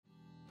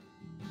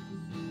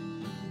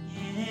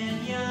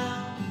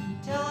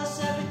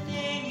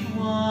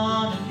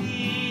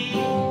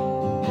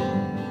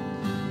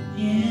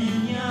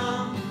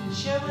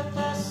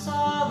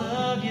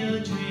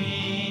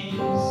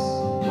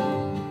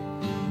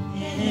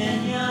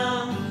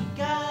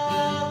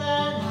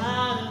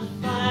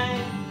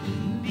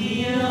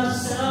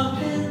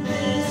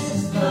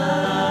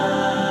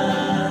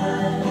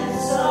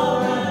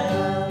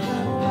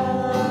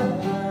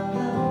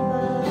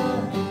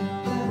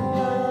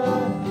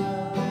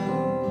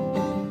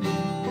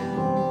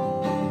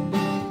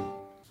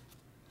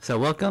So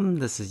welcome,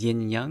 this is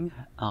Yin and Yang,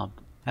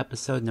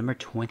 episode number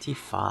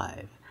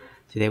 25.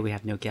 Today we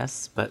have no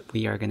guests, but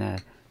we are going to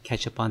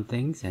catch up on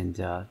things and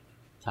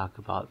talk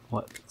about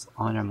what's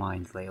on our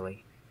minds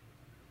lately.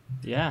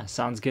 Yeah,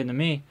 sounds good to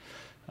me.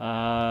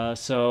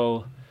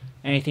 So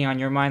anything on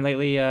your mind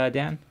lately,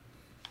 Dan?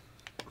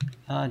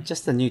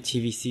 Just the new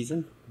TV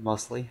season,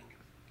 mostly.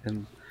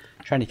 I'm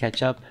trying to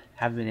catch up.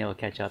 Haven't been able to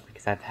catch up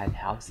because I've had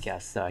house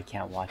guests, so I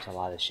can't watch a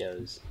lot of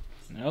shows.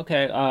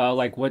 Okay.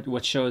 Like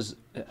what shows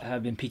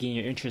have been piquing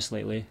your interest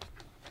lately?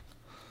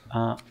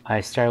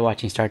 I started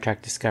watching Star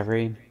Trek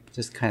Discovery,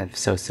 just kind of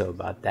so-so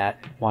about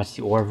that. Watched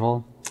the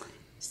Orville,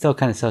 still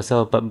kind of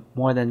so-so, but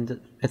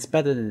it's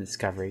better than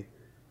Discovery.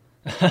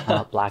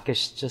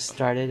 Blackish just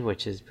started,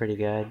 which is pretty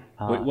good.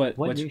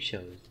 What new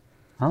shows?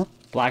 Huh?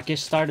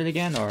 Blackish started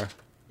again, or?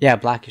 Yeah,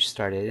 Blackish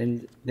started,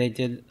 and they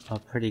did a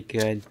pretty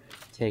good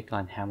take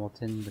on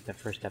Hamilton with the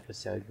first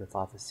episode with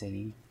all the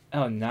singing.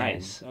 Oh,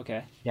 nice.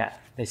 Okay. Yeah,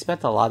 they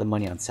spent a lot of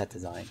money on set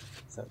design,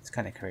 so it's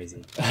kind of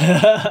crazy.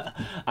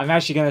 I'm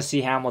actually gonna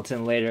see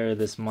Hamilton later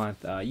this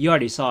month. You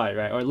already saw it,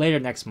 right? Or later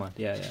next month?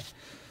 Yeah, yeah.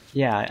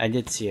 Yeah, I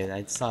did see it.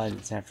 I saw it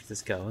in San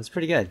Francisco. It was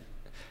pretty good.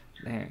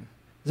 Dang.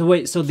 So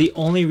wait, so the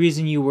only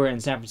reason you were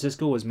in San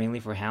Francisco was mainly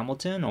for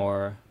Hamilton,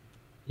 or?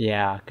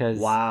 Yeah, because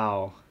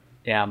Wow.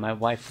 yeah, my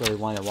wife really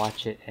wanted to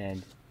watch it,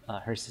 and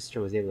her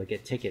sister was able to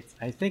get tickets.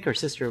 I think her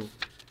sister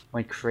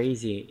went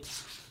crazy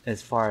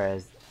as far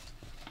as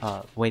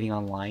waiting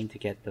online to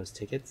get those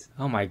tickets.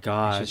 Oh my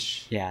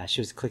gosh. Yeah, she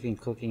was clicking,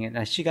 it,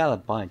 and she got a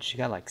bunch. She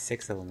got like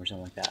 6 of them or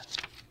something like that.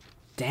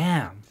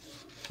 Damn.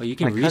 Well, you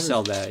can My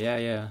resell cousin's- that. Yeah,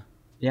 yeah.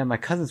 Yeah, my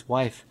cousin's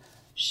wife,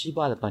 she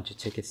bought a bunch of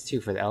tickets too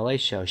for the LA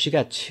show. She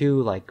got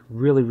 2 like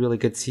really, really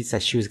good seats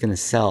that she was gonna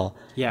sell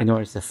Yeah. in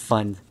order to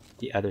fund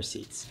the other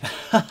seats.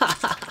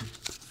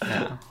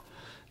 Yeah.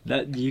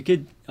 That you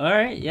could. All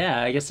right. Yeah,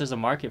 I guess there's a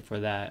market for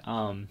that.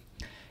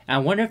 And I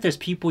wonder if there's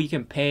people you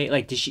can pay.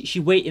 Like, did she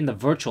wait in the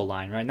virtual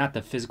line, right? Not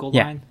the physical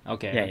Yeah. line.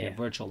 Okay. Yeah, okay, yeah.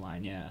 virtual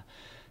line. Yeah.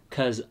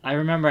 Because I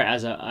remember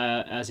as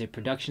a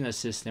production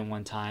assistant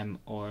one time,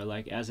 or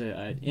like as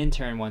an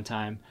intern one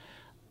time.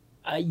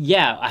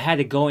 Yeah, I had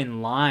to go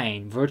in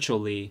line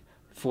virtually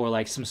for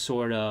like some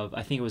sort of.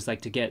 I think it was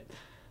like to get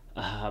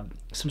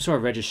some sort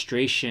of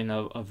registration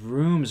of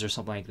rooms or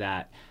something like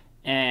that,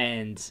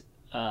 and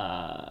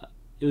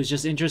it was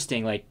just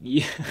interesting. Like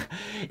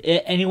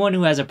anyone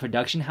who has a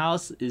production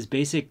house is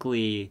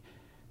basically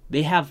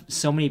they have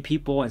so many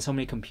people and so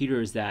many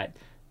computers that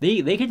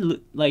they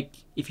could like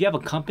if you have a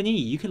company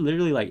you could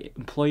literally like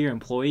employ your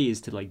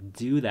employees to like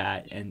do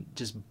that and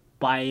just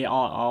buy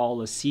all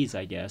the seats,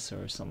 I guess,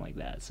 or something like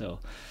that. So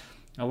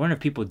I wonder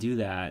if people do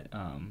that.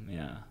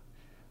 Yeah,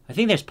 I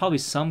think there's probably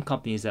some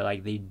companies that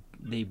like they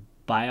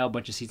buy out a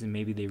bunch of seats and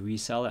maybe they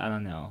resell it. I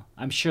don't know.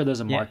 I'm sure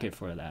there's a Yeah. market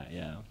for that.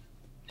 Yeah.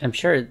 I'm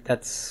sure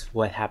that's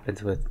what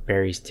happens with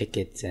Barry's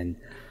Tickets and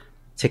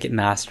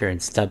Ticketmaster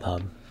and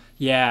StubHub.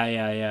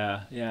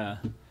 Yeah.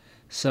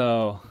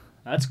 So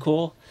that's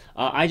cool.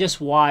 I just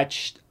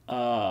watched.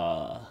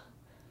 So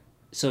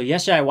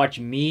yesterday I watched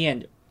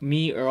Me,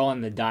 Earl,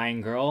 and the Dying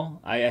Girl.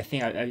 I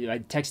think I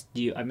texted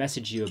you. I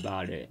messaged you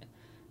about it.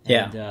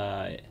 Yeah.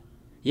 And,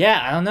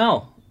 yeah. I don't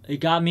know. It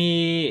got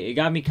me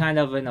kind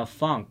of in a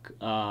funk.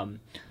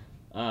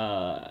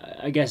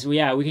 I guess we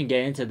can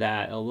get into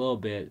that a little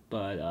bit,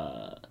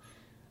 but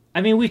I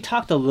mean we've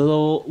talked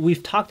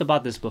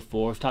about this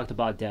before. We've talked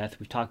about death.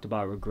 We've talked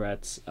about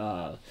regrets.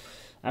 I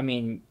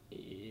mean,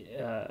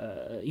 and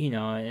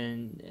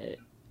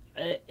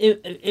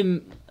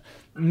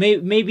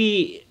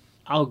maybe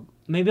I'll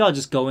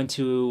just go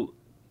into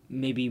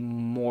maybe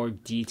more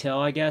detail,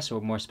 I guess,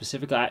 or more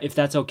specific, if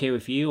that's okay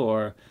with you,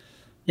 or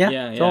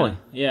Yeah, totally.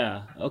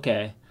 yeah,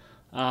 okay.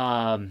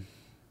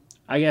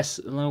 I guess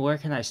where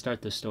can I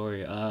start the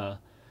story?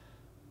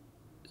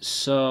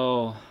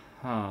 So,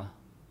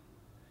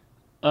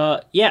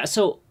 yeah.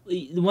 So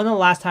one of the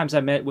last times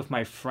I met with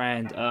my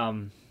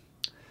friend,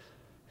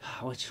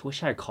 what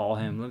should I call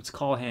him? Let's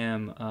call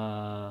him.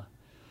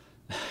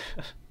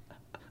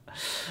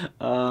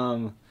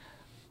 I'm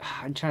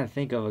trying to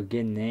think of a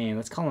good name.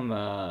 Let's call him.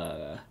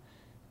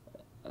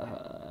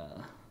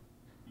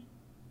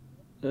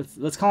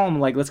 Let's call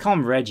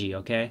him Reggie.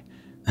 Okay.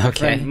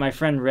 Okay. My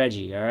friend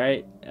Reggie. All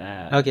right.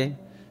 Okay.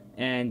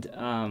 And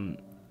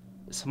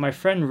so my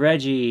friend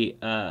Reggie,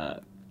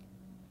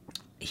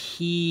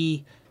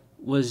 he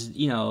was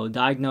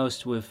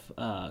diagnosed with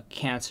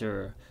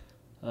cancer.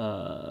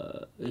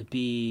 It'd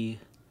be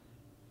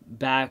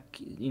back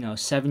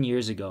 7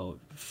 years ago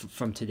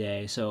from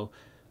today. So,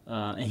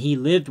 and he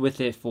lived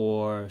with it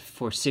for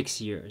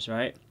 6 years,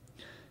 right?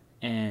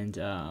 And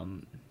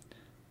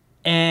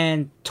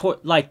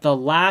like the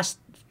last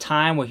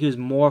time where he was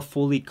more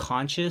fully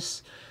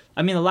conscious.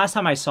 I mean, the last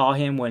time I saw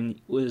him when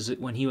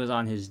he was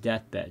on his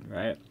deathbed,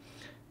 right?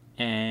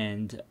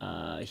 And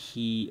I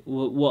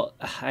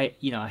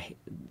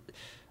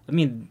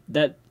mean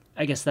that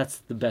I guess that's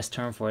the best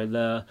term for it.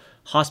 The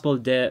hospital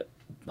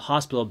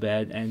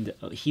bed, and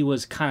he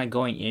was kind of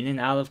going in and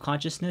out of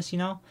consciousness,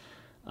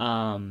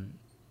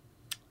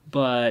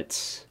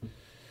 but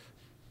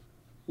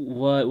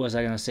what was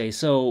I gonna say?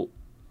 So,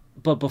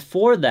 but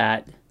before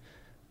that,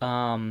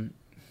 um,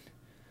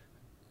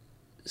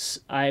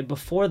 I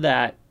before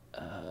that,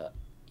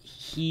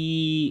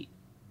 he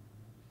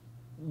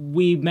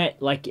we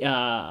met like in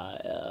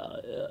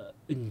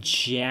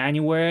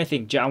January. I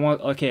think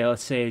okay,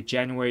 let's say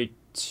January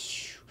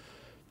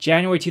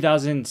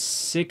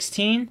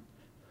 2016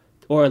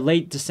 or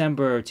late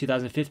December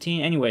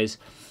 2015. Anyways,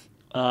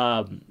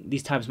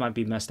 these times might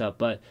be messed up,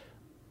 but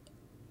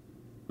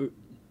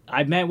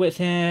I met with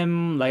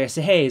him. Like I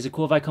said, hey, is it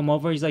cool if I come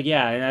over? He's like,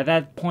 yeah. And at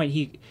that point,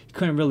 he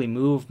couldn't really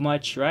move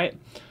much, right?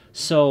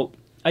 So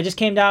I just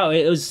came down.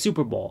 It was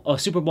Super Bowl. Oh,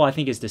 Super Bowl I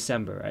think is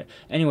December, right?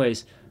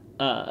 Anyways,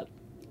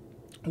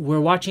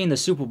 we're watching the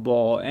Super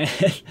Bowl,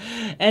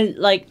 and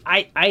like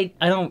I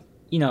don't.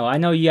 You know, I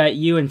know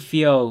you and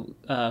Theo,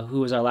 who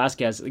was our last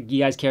guest, you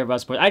guys care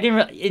about sports. I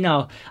didn't,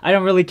 I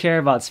don't really care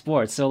about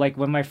sports. So like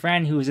when my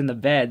friend who was in the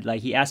bed,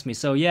 like he asked me,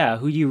 so yeah,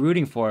 who are you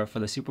rooting for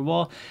the Super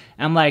Bowl?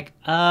 And I'm like,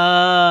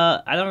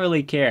 I don't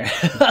really care.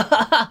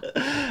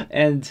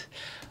 And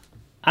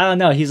I don't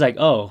know. He's like,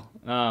 oh,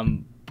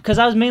 because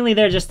I was mainly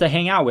there just to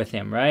hang out with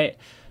him, right?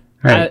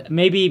 Right.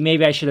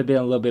 Maybe I should have been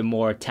a little bit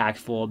more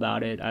tactful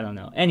about it. I don't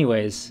know.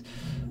 Anyways,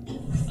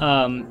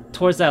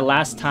 towards that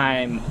last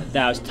time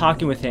that I was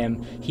talking with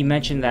him, he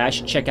mentioned that I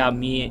should check out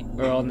Me,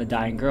 Earl, and the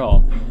Dying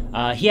Girl.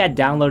 He had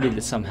downloaded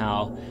it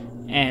somehow,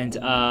 and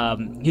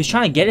he was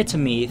trying to get it to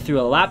me through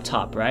a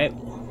laptop, right?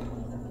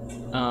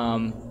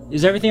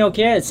 Is everything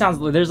okay? It sounds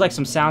there's like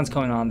some sounds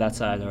going on that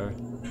side, or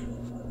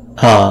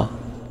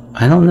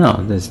I don't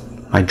know. There's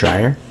my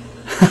dryer.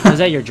 is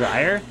that your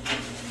dryer?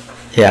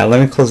 Yeah,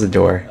 let me close the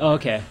door. Oh,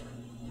 okay.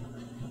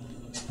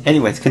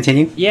 Anyways,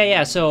 continue.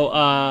 Yeah.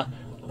 So,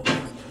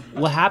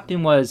 what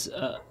happened was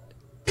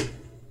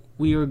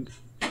we were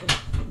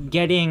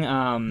getting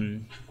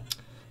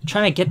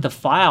trying to get the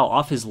file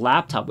off his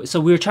laptop. So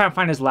we were trying to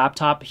find his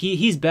laptop.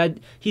 He's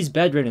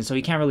bedridden, so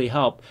he can't really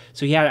help.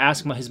 So he had to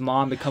ask his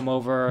mom to come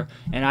over,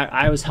 and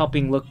I was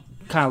helping look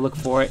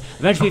for it.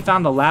 Eventually, we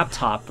found the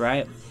laptop,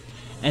 right?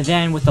 And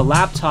then with the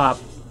laptop,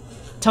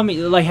 tell me,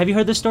 like, have you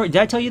heard this story?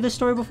 Did I tell you this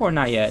story before?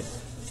 Not yet.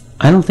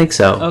 I don't think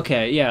so.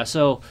 Okay, yeah.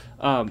 So,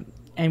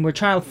 and we're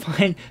trying to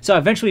find. So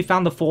eventually, we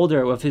found the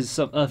folder of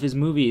his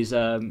movies.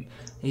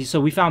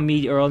 So we found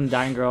Me, Earl, and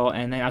Dying Girl,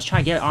 and then I was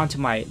trying to get it onto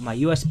my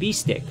USB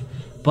stick,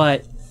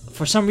 but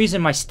for some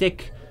reason my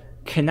stick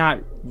cannot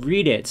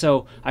read it.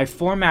 So I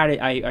formatted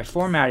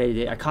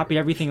it. I copied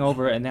everything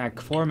over, and then I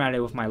formatted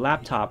it with my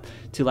laptop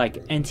to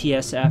like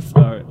NTSF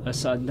or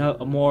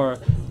a more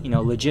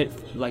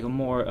legit, like a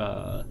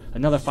more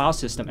another file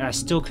system, and I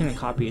still couldn't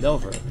copy it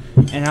over.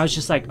 And I was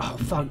just like, oh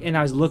fuck! And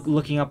I was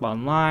looking up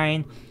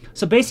online.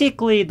 So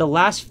basically, the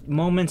last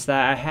moments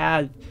that I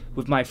had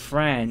with my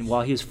friend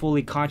while he was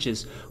fully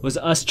conscious was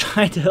us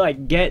trying to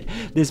like get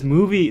this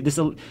movie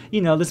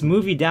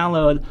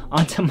download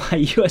onto my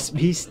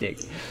USB stick.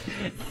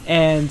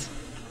 And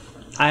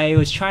I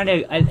was trying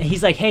to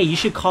he's like, hey, you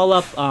should call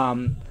up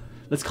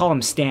let's call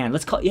him Stan.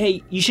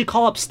 Hey, you should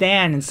call up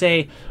Stan and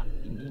say,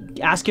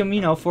 ask him,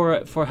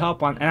 for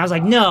help on. And I was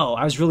like, no.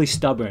 I was really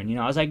stubborn,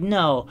 I was like,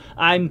 no.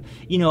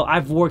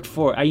 I've worked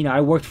for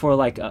I worked for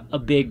like a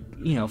big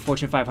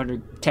Fortune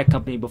 500 tech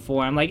company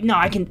before. I'm like, no,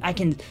 I can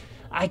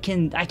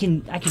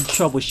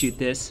troubleshoot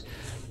this.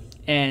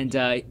 And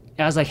I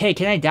was like, hey,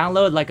 can I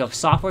download like a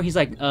software? He's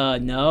like,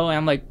 no. And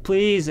I'm like,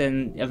 please.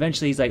 And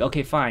eventually he's like,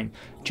 okay, fine.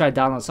 Try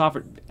to download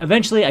software.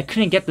 Eventually I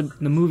couldn't get the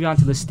movie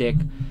onto the stick.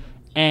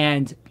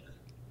 And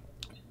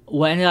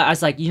when I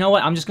was like, you know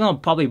what, I'm just gonna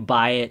probably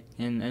buy it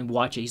and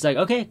watch it. He's like,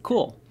 okay,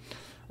 cool,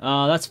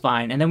 that's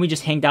fine. And then we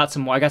just hanged out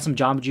some more. I got some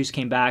Jamba Juice,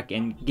 came back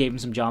and gave him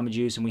some Jamba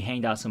Juice, and we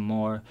hanged out some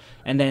more.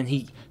 And then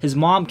his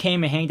mom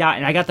came and hanged out,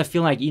 and I got the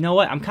feeling like, you know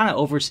what, I'm kind of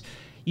over.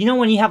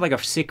 When you have like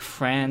a sick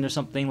friend or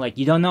something, like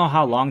you don't know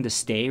how long to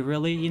stay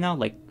really,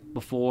 like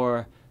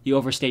before you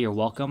overstay your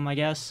welcome, I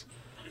guess.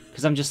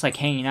 Because I'm just like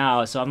hanging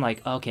out, so I'm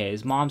like, okay,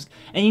 his mom's.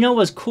 And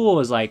what's cool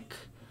is like,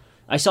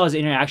 I saw his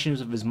interactions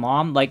with his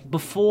mom. Like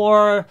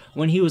before,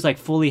 when he was like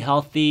fully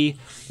healthy,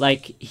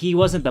 like he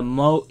wasn't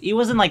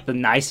like the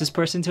nicest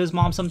person to his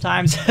mom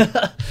sometimes.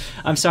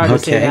 I'm sorry to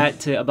say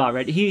that about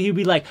Red. He'd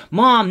be like,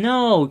 "Mom,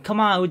 no, come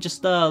on,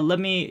 just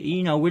let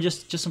me, we're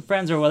just some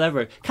friends or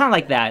whatever." Kind of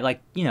like that, like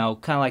kind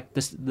of like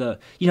this.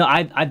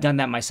 I've done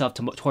that myself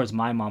towards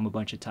my mom a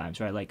bunch of times,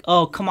 right? Like,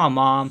 "Oh, come on,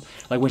 mom,"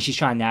 like when she's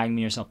trying to nag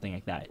me or something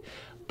like that.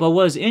 But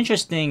what was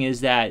interesting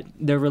is that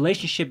their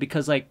relationship,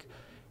 because like,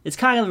 it's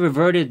kind of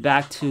reverted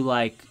back to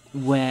like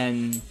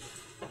when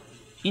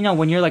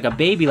you're like a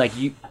baby, like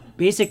you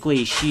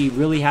basically, she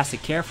really has to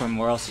care for him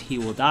or else he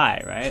will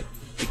die, right?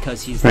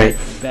 Because he's like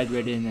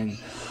bedridden and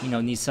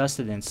needs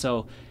sustenance.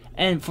 So,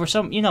 and for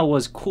some,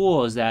 what's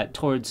cool is that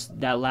towards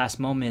that last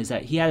moment is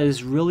that he had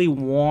this really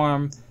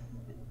warm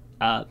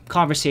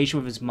conversation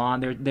with his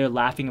mom. They're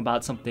laughing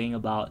about something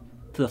about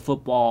the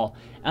football,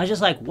 and I was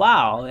just like,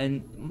 wow.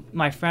 And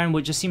my friend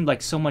would just seem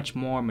like so much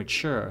more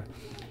mature.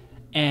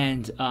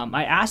 And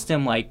I asked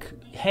him like,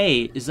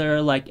 hey, is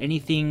there like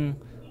anything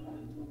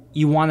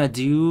you want to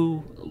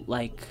do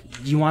like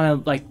you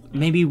want to like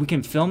maybe we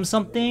can film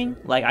something,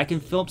 like I can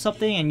film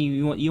something, and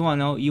you want to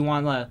know you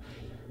want to.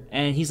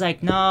 And he's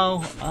like,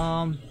 no,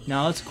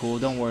 no, it's cool,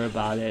 don't worry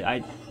about it,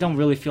 I don't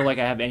really feel like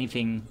I have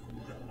anything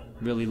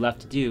really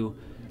left to do.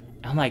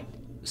 I'm like,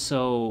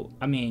 so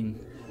I mean,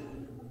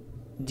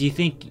 do you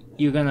think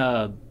you're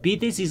gonna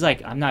beat this? He's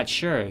like, I'm not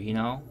sure, you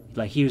know,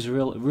 like he was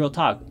real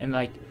talk. And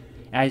like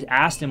I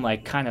asked him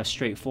like kind of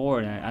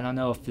straightforward, and I don't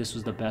know if this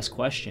was the best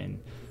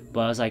question,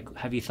 but I was like,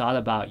 have you thought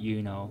about,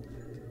 you know,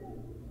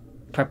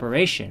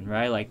 preparation,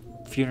 right?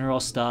 Like funeral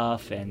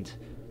stuff and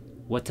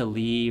what to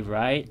leave,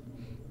 right?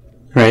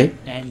 Right.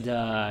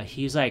 And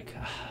he's like,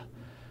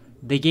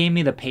 they gave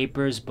me the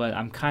papers, but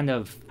I'm kind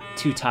of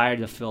too tired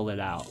to fill it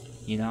out,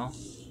 you know?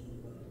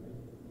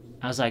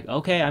 I was like,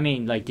 okay, I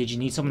mean, like, did you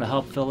need someone to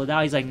help fill it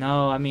out? He's like,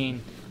 no, I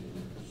mean,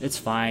 it's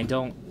fine,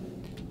 don't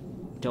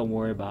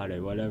worry about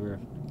it, whatever.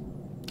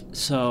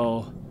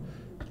 So,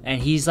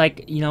 and he's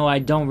like, you know, I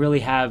don't really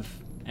have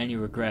any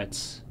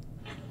regrets.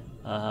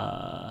 And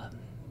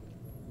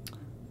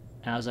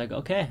I was like,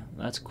 okay,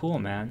 that's cool,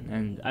 man.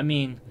 And I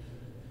mean,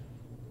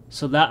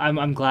 so that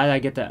I'm glad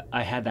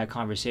I had that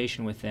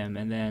conversation with him.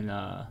 And then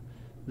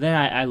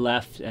I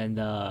left, and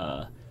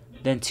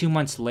then 2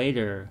 months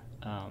later,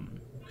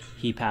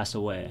 he passed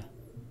away.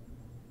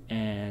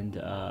 And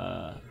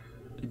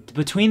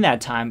between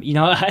that time, you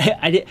know,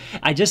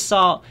 I just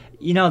saw,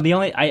 you know,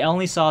 I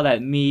only saw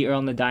that Me, Earl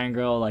and the Dying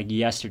Girl like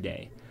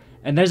yesterday.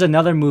 And there's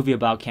another movie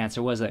about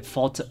cancer. What is it?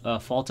 Fault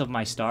of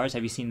My Stars.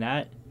 Have you seen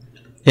that?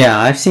 Yeah,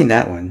 I've seen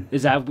that one.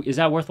 Is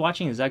that worth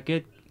watching? Is that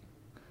good?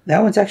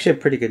 That one's actually a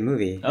pretty good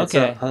movie.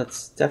 Okay.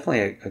 It's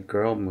definitely a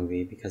girl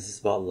movie because it's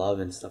about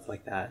love and stuff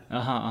like that.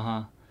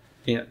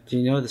 Do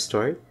you know the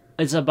story?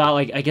 It's about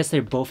like, I guess they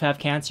both have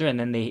cancer, and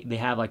then they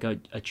have like a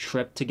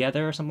trip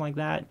together or something like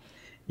that.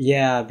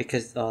 Yeah,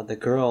 because the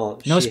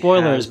girl. No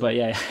spoilers, but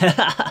yeah.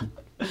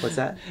 What's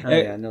that? Oh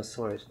yeah, no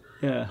spoilers.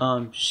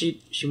 Yeah. She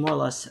more or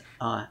less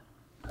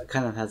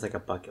kind of has like a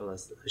bucket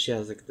list. She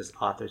has like this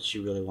author she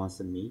really wants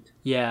to meet.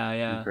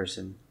 Yeah. In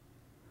person.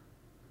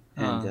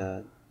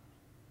 And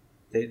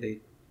they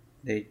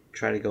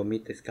try to go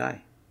meet this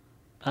guy.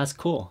 That's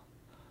cool.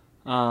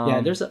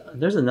 Yeah, there's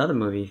another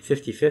movie,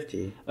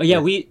 50-50. Oh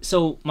yeah,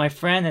 so my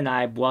friend and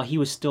I, while he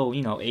was still,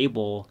 you know,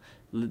 able,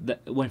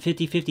 when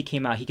 50-50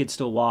 came out, he could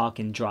still walk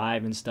and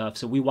drive and stuff.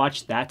 So we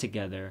watched that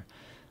together.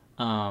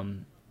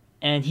 And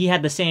he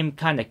had the same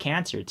kind of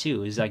cancer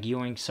too. It's like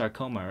Ewing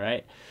sarcoma,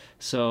 right?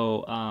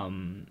 So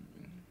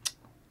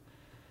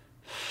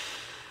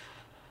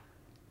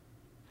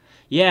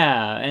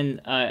yeah,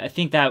 and I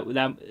think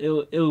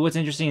what's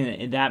interesting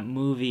in that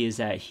movie is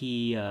that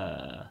he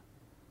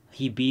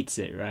beats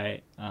it,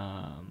 right?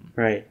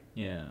 Right.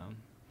 Yeah.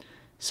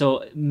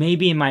 So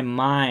maybe in my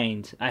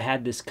mind, I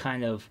had this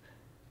kind of,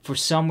 for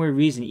some weird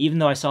reason, even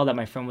though I saw that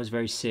my friend was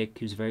very sick,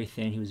 he was very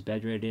thin, he was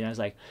bedridden, I was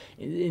like,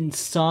 in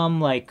some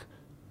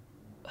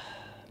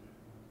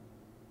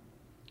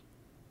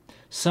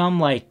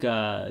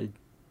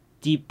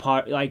deep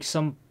part, like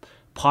some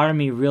part of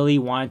me really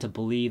wanted to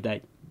believe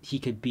that he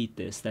could beat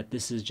this, that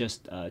this is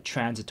just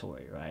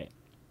transitory, right?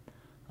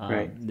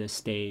 Right. This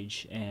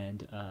stage,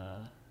 and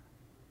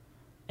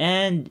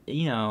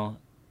you know,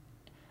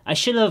 I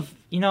should have,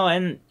 you know,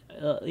 and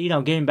you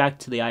know, getting back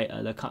to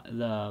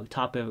the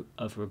topic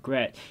of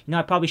regret, you know,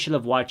 I probably should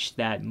have watched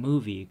that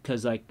movie,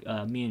 because like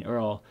Me and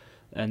Earl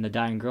and the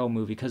Dying Girl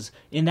movie, because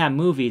in that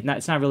movie,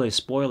 it's not really a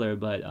spoiler,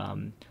 but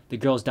the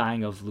girl's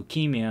dying of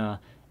leukemia,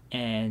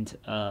 and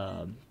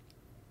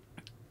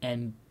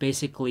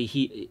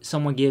basically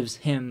someone gives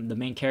him, the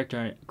main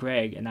character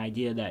Greg, an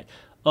idea that,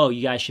 oh,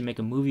 you guys should make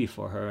a movie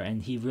for her,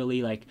 and he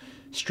really like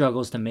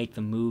struggles to make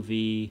the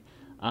movie.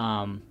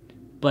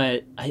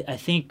 But I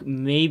think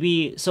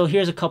maybe, so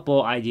here's a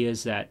couple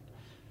ideas that,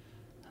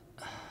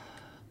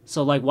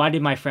 so like, why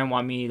did my friend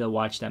want me to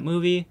watch that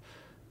movie?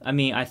 I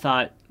mean, I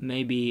thought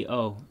maybe,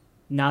 oh,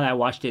 now that I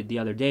watched it the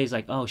other day, it's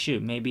like, oh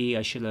shoot, maybe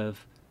I should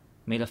have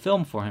made a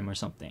film for him or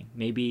something.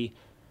 Maybe,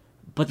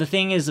 but the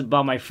thing is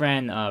about my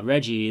friend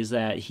Reggie is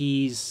that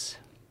he's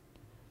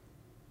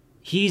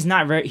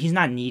not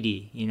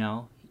needy, you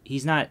know. He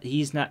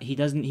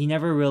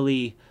never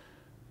really,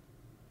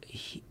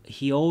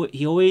 he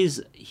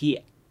always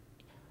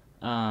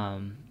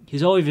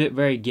he's always a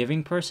very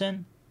giving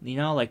person, you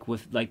know, like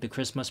with like the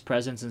Christmas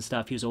presents and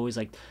stuff. He was always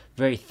like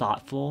very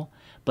thoughtful,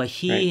 but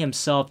he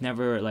himself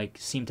never like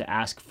seemed to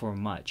ask for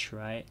much,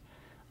 right?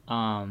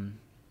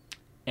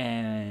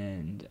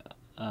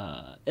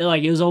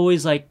 Like it was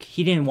always like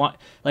he didn't want,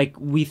 like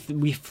we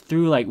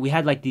threw, like we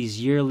had like these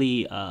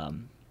yearly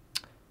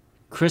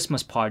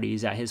Christmas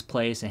parties at his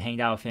place and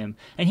hanged out with him,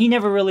 and he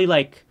never really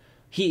like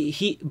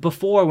he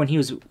before, when he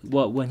was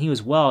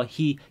well,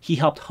 he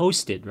helped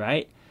host it,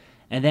 right?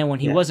 And then when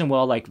he wasn't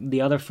well, like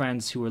the other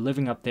friends who were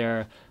living up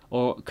there,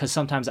 or because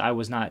sometimes I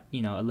was not,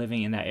 you know,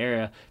 living in that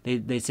area,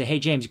 they'd say, hey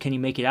James, can you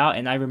make it out?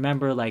 And I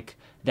remember like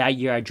that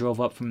year I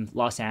drove up from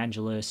Los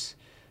Angeles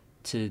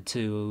to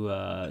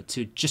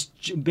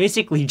just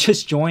basically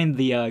just join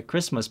the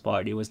Christmas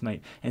party was my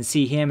and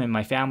see him and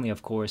my family,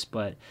 of course.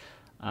 But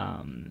what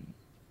I'm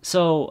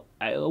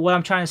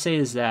trying to say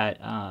is that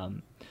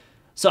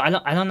so I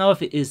don't know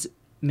if it is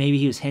maybe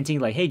he was hinting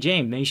like, hey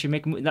James, maybe you should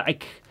make a movie.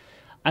 Like,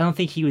 I don't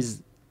think he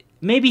was.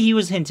 Maybe he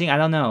was hinting. I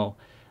don't know.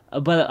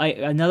 But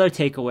another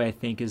takeaway I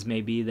think is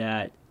maybe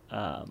that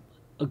a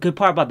good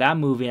part about that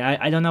movie. And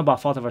I don't know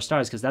about Fault of Our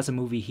Stars because that's a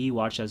movie he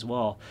watched as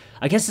well.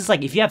 I guess it's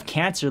like if you have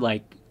cancer,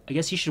 like I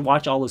guess you should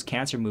watch all those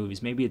cancer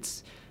movies. Maybe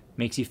it's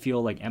makes you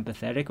feel like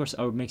empathetic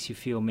or makes you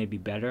feel maybe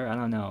better. I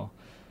don't know.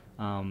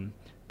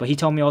 But he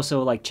told me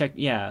also like check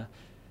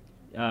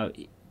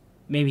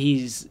maybe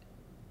he's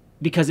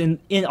because in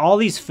all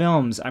these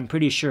films I'm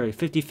pretty sure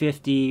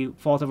 50-50,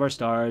 Fault of Our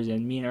Stars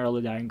and Me and Earl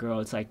the Dying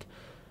Girl, it's like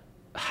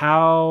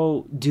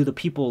how do the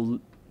people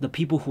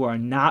who are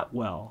not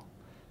well,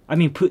 I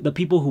mean the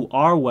people who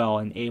are well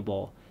and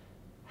able,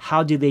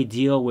 how do they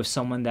deal with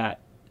someone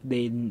that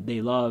they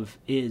love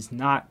is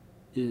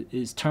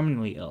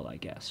terminally ill, I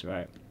guess,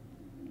 right?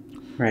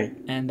 Right.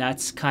 And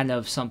that's kind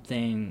of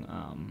something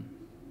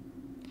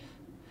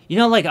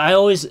like I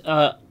always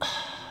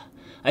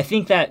I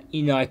think that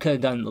I could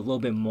have done a little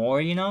bit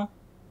more,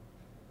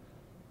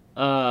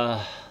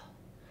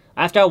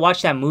 after I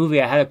watched that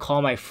movie I had to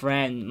call my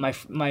friend,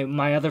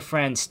 my other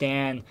friend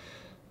Stan.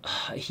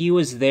 He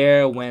was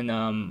there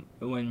when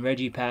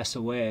Reggie passed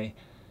away,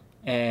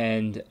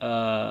 and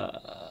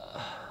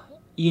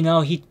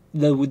he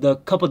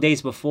the couple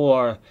days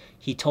before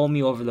he told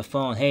me over the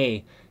phone,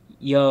 hey,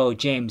 yo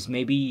James,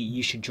 maybe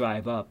you should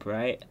drive up,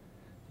 right?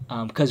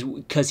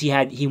 Because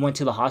he went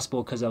to the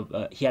hospital because of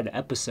he had an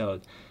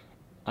episode,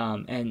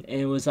 and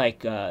it was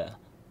like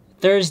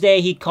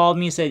Thursday he called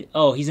me and said,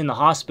 oh, he's in the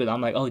hospital.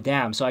 I'm like, oh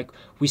damn. So I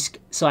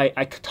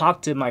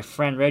talked to my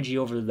friend Reggie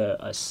over the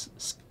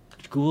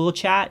Google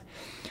chat,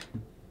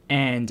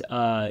 and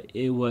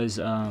it was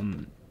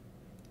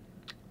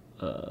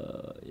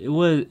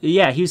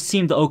he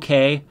seemed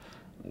okay.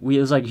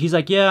 He's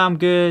like, yeah, I'm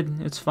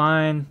good, it's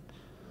fine.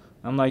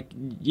 I'm like,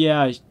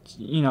 yeah,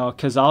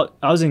 because I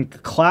was in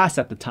class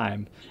at the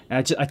time,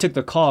 and I took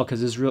the call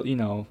because it's real,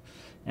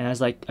 and I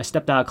was like, I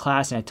stepped out of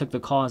class and I took the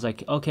call. I was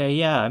like, okay,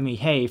 yeah, I mean,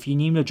 hey, if you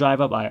need me to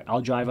drive up,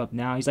 I'll drive up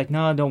now. He's like,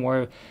 no, don't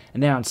worry.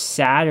 And then on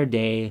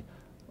Saturday,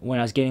 when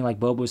I was getting like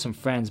boba with some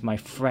friends, my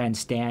friend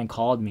Stan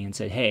called me and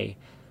said, hey,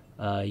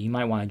 you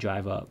might want to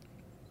drive up.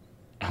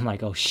 I'm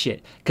like, oh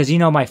shit, because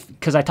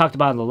because I talked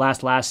about it in the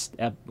last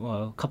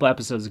couple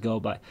episodes ago,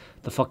 but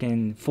the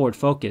fucking Ford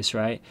Focus,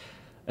 right?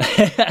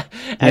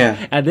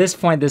 At this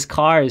point, this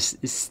car is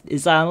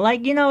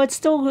like,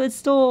 it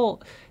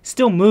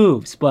still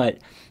moves, but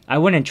I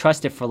wouldn't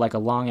trust it for like a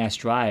long ass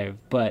drive.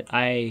 But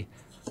I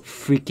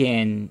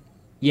freaking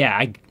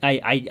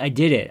I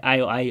did it.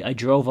 I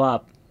drove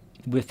up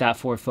with that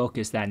Ford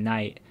Focus that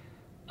night,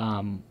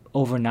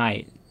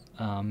 overnight,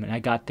 and I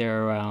got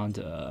there around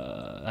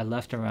I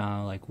left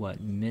around like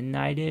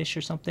midnight-ish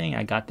or something.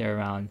 I got there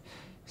around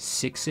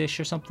 6-ish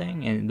or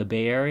something in the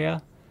Bay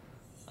Area.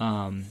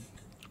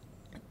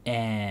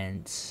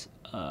 And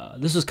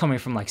this was coming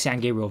from like San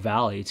Gabriel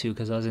Valley too,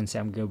 because I was in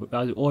San Gabriel.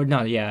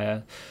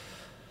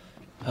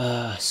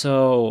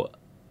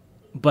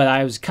 But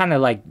I was kind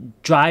of like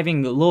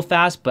driving a little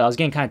fast, but I was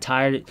getting kind of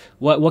tired.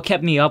 What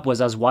kept me up was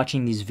I was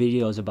watching these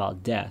videos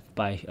about death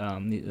by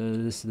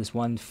this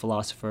one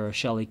philosopher,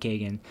 Shelley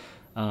Kagan.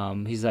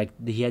 He's like,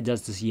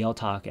 does this Yale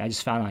talk. I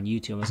just found it on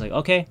YouTube. I was like,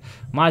 okay,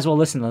 might as well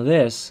listen to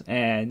this.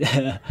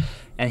 And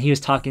and he was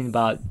talking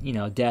about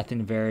death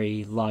in a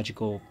very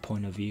logical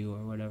point of view or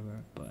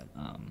whatever. But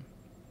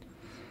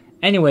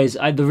anyways,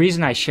 the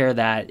reason I share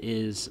that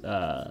is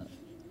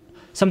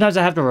sometimes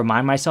I have to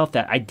remind myself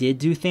that I did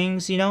do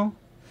things.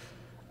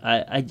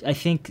 I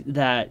think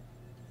that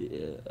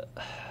it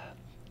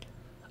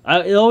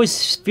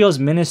always feels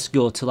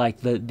minuscule to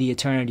like the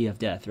eternity of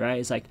death, right?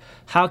 It's like,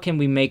 how can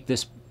we make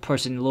this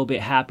person a little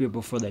bit happier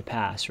before they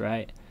pass,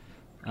 right?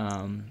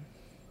 I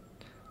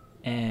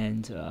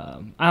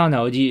don't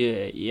know.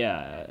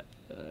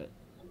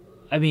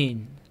 I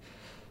mean,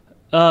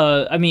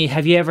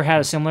 have you ever had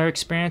a similar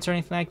experience or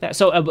anything like that?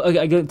 So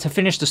to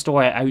finish the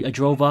story, I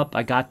drove up,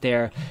 I got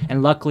there,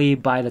 and luckily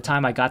by the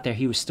time I got there,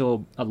 he was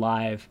still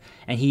alive,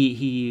 and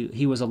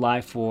he was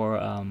alive for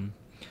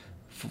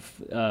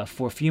a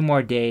few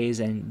more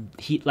days, and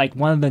he, like,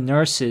 one of the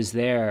nurses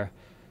there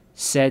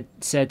said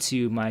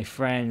to my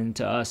friend and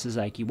to us, is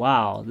like,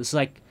 wow, this is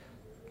like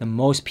the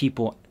most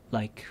people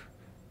like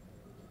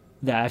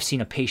that I've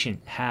seen a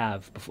patient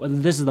have before.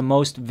 This is the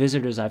most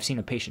visitors I've seen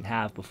a patient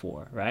have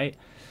before, right?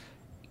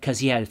 Because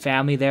he had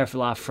family there, for a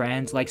lot of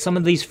friends. Like, some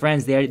of these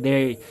friends,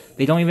 they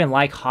don't even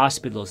like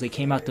hospitals. They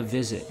came out to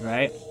visit,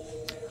 right?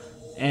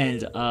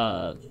 And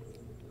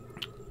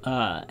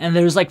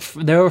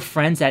there were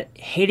friends that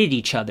hated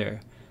each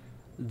other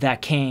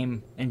that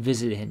came and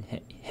visited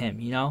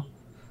him,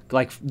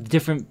 like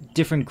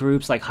different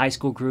groups, like high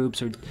school groups,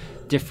 or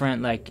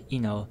different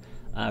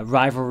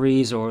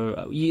rivalries,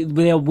 or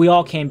we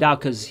all came out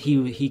because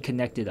he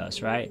connected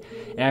us, right?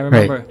 And I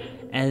remember,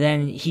 And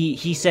then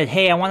he said,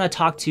 "Hey, I want to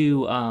talk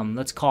to uh,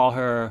 let's call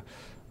her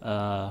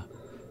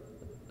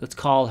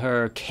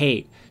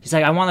Kate." He's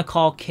like, "I want to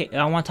call Kate.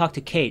 I want to talk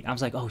to Kate." I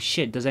was like, "Oh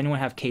shit! Does anyone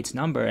have Kate's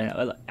number?"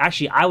 And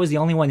actually, I was the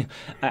only one.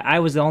 I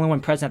was the only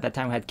one present at that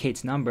time who had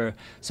Kate's number.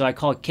 So I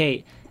called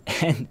Kate,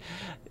 and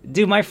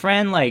dude, my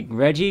friend like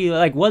Reggie,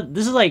 like what?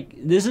 This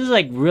is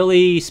like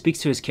really speaks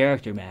to his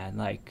character, man.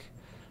 Like,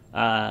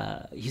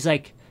 he's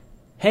like,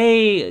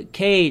 "Hey,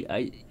 Kate,"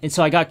 and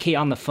so I got Kate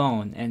on the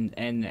phone,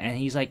 and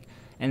he's like,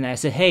 and I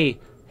said, "Hey,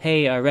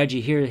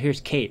 Reggie,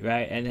 here's Kate,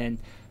 right?" And then,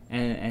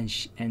 and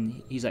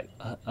he's like,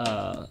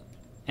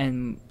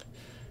 and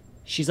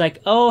she's like,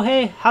 "Oh,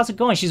 hey, how's it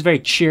going?" She's a very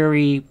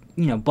cheery,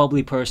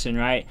 bubbly person,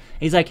 right?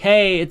 He's like,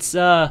 "Hey, it's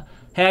hey,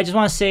 I just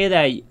want to say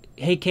that,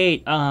 hey,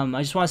 Kate,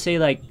 I just want to say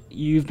like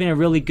you've been a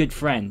really good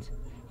friend,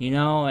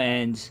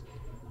 and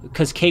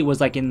because Kate was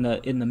like in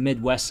the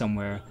Midwest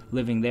somewhere,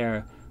 living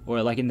there,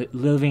 or like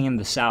living in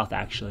the South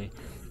actually,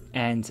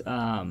 and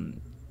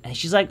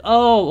she's like,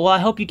 "Oh, well, I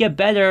hope you get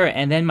better."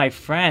 And then my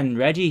friend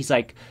Reggie, he's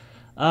like,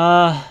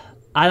 "I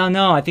don't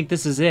know. I think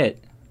this is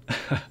it."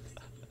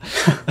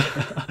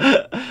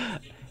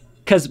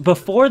 Because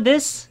before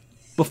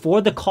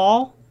the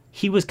call,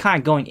 he was kind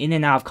of going in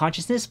and out of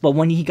consciousness. But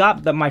when he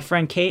got our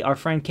friend Kate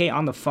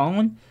on the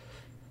phone,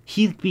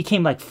 he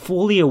became like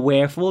fully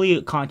aware,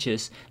 fully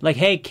conscious. Like,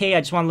 "Hey, Kate,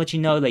 I just want to let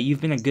you know that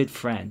you've been a good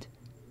friend."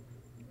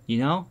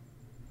 Yeah.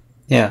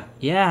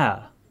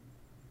 Yeah.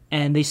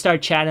 And they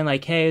start chatting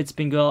like, "Hey, it's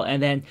been good."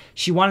 And then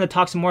she wanted to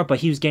talk some more, but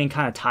he was getting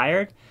kind of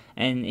tired.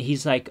 And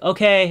he's like,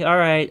 "Okay, all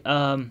right,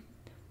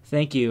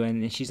 thank you."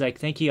 And she's like,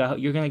 "Thank you.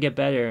 You're gonna get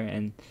better."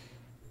 And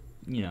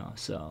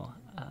so,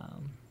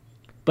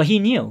 but he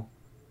knew.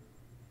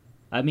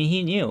 I mean,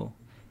 he knew.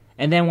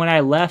 And then when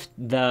I left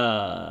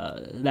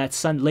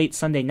late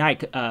Sunday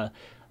night, I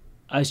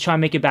was trying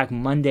to make it back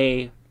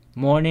Monday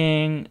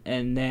morning,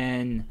 and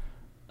then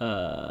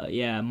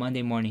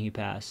Monday morning he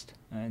passed,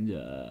 and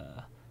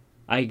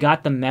I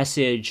got the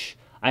message.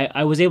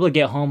 I was able to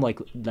get home like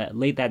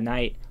late that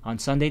night on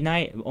Sunday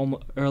night,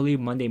 early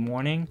Monday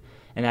morning,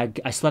 and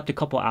I slept a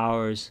couple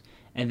hours,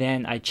 and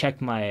then I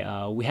checked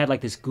my we had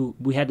this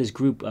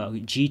group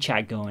G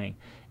chat going,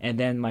 and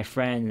then my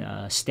friend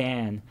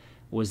Stan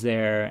was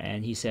there,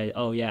 and he said,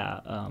 "Oh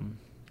yeah,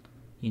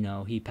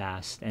 he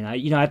passed." And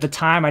I at the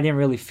time I didn't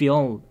really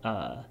feel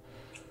I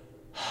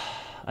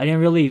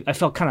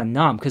felt kind of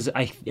numb because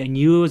I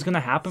knew it was gonna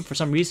happen for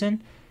some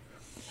reason.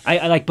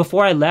 I like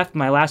before I left,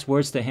 my last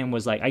words to him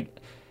was like, I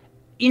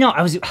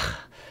was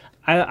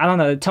I don't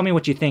know, tell me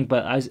what you think,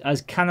 but I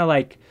was kind of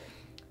like,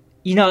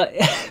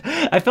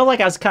 I felt like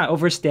I was kind of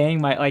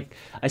overstaying my, like,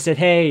 I said,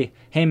 hey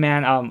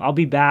man, I'll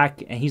be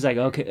back. And he's like,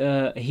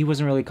 okay. He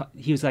wasn't really,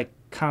 he was like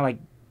kind of like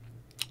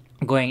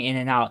going in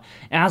and out,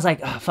 and I was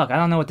like, oh, fuck, I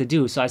don't know what to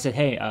do. So I said,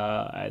 "Hey,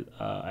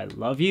 I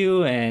love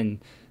you," and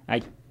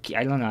I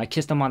don't know, I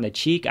kissed him on the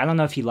cheek. I don't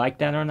know if he liked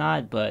that or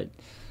not, but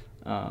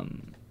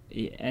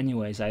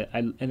anyways,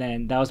 and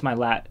then that was my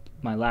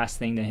last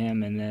thing to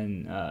him. And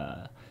then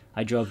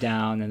I drove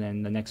down, and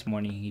then the next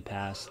morning he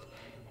passed.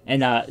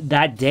 And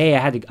that day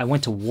I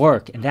went to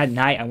work, and that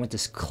night I went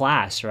to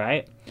class,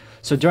 right?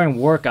 So during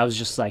work I was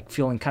just like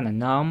feeling kind of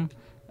numb.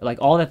 Like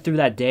all that through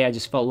that day I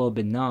just felt a little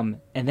bit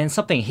numb. And then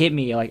something hit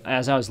me like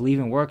as I was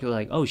leaving work. It was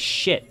like, oh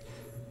shit.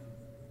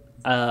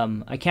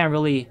 I can't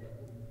really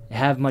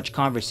have much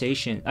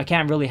conversation. I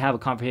can't really have a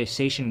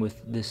conversation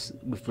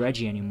with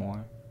Reggie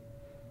anymore.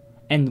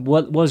 And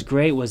what was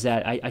great was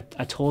that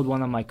I told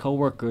one of my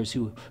coworkers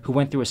who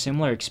went through a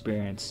similar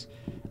experience,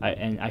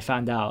 and I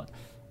found out,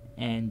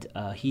 and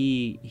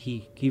he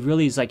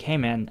really is like, "Hey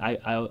man,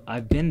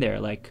 I've been there.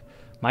 Like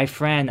my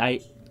friend,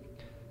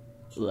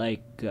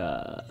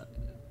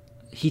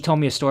 he told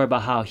me a story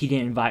about how he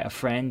didn't invite a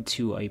friend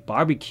to a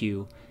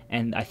barbecue,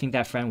 and I think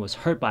that friend was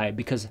hurt by it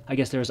because I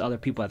guess there was other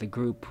people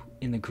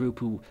in the group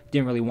who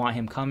didn't really want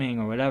him coming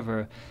or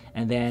whatever,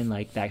 and then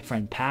like that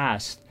friend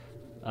passed,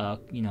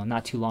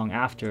 not too long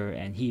after,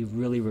 and he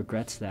really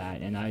regrets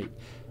that. And I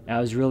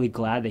was really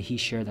glad that he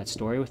shared that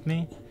story with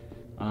me.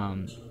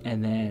 And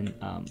then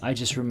I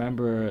just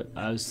remember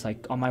I was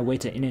like on my way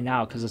to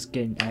In-N-Out because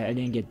I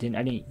didn't get dinner.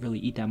 I didn't really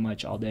eat that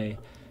much all day,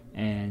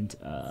 and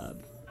I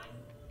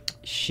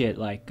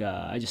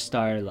just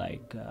started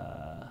like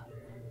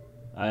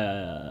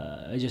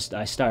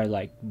I started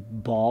like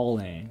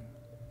bawling,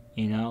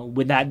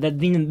 with that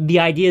the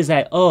idea is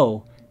that,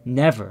 oh,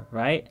 never,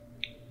 right?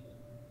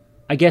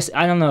 I guess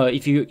I don't know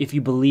if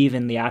you believe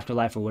in the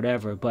afterlife or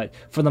whatever, but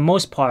for the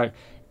most part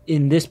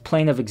in this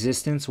plane of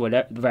existence,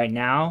 whatever right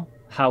now,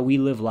 how we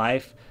live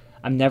life,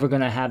 I'm never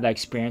gonna have that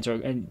experience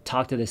and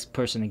talk to this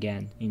person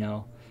again,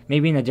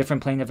 maybe in a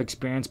different plane of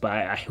experience,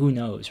 but who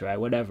knows, right?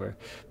 Whatever.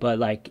 But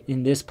like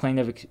in this plane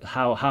of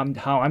how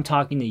I'm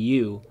talking to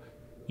you,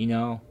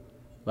 I'm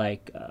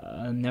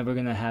never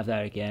gonna have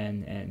that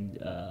again. And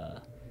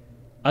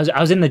I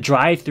was in the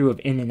drive-through of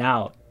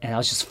In-N-Out, and I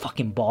was just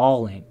fucking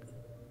bawling.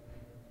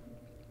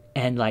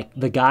 And like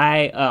the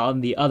guy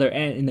on the other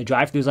end in the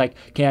drive-through was like,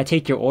 "Can I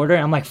take your order?"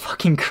 And I'm like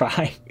fucking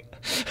crying.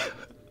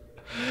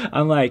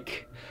 I'm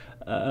like,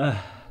 Uh,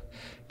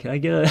 can I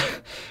get a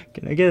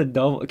can I get a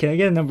double? Can I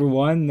get a number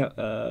one?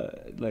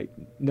 Like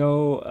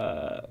no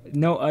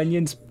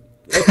onions.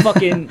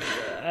 Fucking.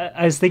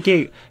 I was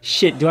thinking,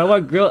 shit. Do I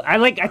want grilled? I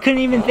couldn't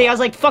even think. I was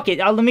like, fuck it.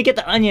 Let me get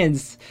the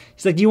onions.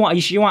 He's like, do you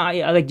want? You want?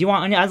 Like, do you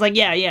want onion? I was like,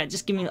 yeah, yeah.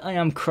 Just give me the onion.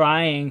 I'm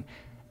crying,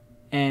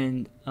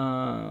 and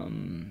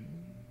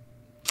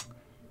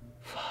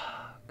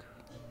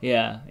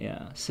yeah,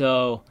 yeah.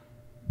 So,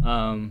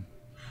 um,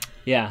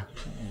 yeah,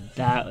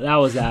 that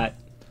was that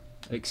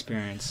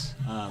experience.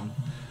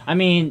 I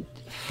mean,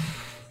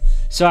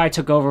 so I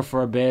took over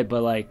for a bit,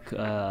 but like,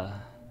 I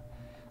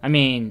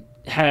mean,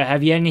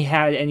 have you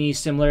had any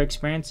similar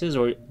experiences,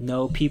 or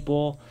know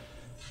people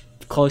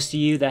close to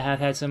you that have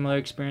had similar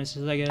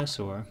experiences? I guess,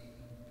 or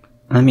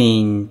I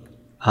mean,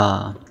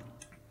 uh,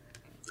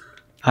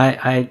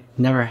 I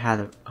never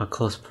had a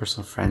close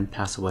personal friend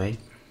pass away.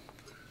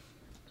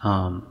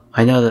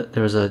 I know that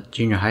there was a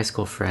junior high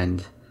school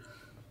friend.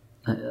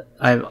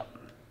 I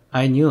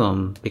I knew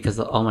him because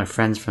all my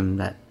friends from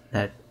that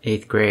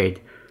eighth grade,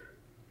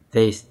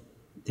 they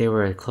they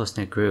were a close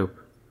knit group.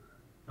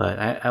 But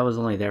I was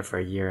only there for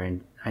a year,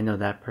 and I know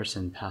that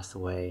person passed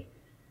away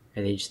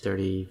at age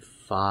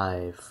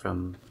 35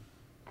 from,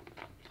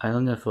 I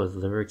don't know if it was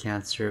liver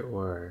cancer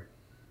or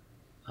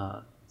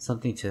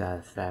something to that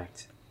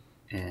effect.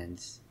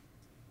 And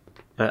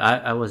but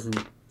I wasn't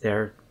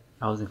there.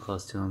 I wasn't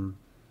close to him,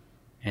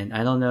 and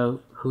I don't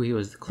know who he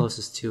was the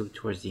closest to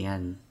towards the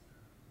end.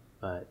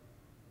 But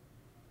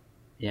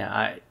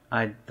yeah,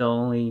 I the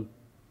only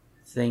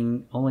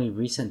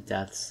recent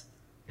deaths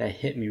that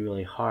hit me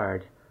really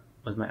hard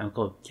was my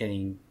uncle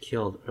getting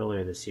killed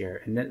earlier this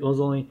year, and that was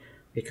only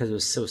because it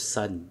was so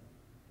sudden.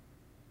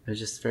 It was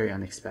just very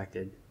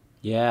unexpected.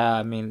 yeah,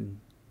 I mean,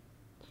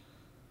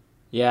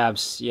 yeah,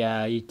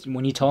 yeah.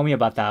 When you told me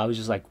about that, I was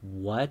just like,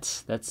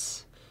 what?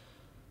 That's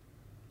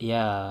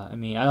yeah. I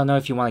mean, I don't know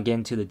if you want to get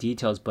into the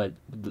details, but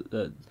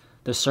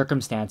the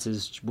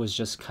circumstances was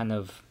just kind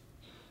of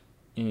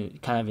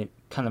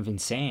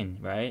insane,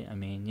 right? I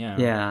mean, yeah,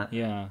 Yeah.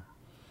 yeah,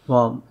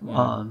 Well,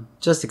 yeah,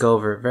 just to go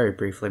over it very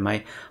briefly,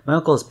 my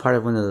uncle is part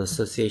of one of those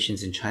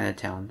associations in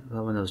Chinatown,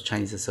 one of those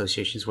Chinese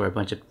associations where a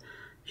bunch of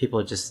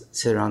people just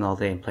sit around all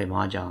day and play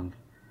mahjong.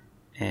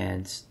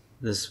 And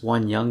this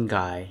one young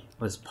guy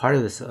was part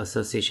of this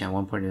association at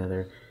one point or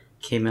another,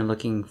 came in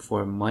looking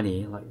for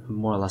money, like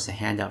more or less a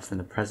handout from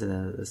the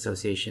president of the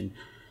association.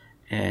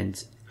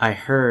 And I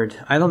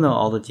don't know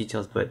all the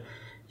details, but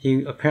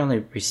he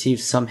apparently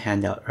received some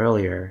handout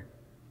earlier,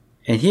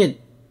 and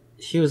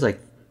he was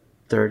like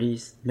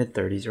 30s, mid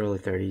 30s, early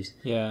 30s,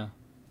 yeah.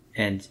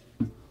 and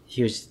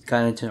he was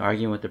got into an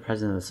argument with the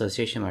president of the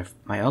association.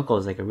 My uncle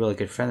is like a really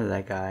good friend of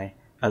that guy,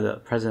 of the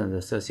president of the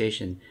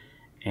association,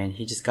 and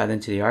he just got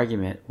into the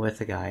argument with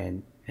the guy,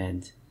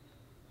 and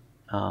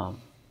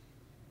um,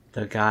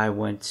 the guy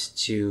went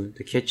to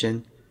the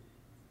kitchen,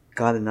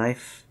 got a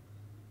knife,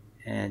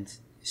 and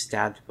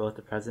stabbed both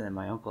the president and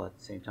my uncle at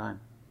the same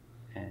time,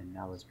 and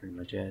that was pretty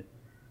much it.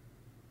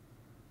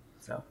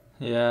 So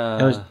it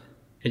was Yeah.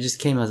 it just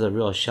came as a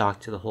real shock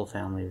to the whole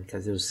family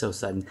because it was so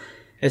sudden.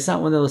 It's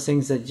not one of those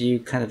things that you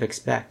kind of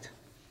expect.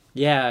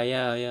 Yeah,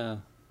 yeah, yeah.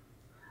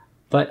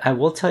 But I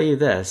will tell you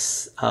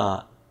this: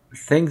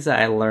 things that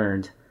I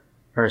learned,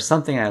 or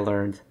something I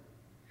learned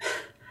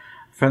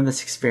from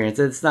this experience.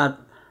 It's not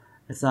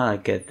a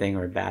good thing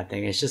or a bad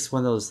thing. It's just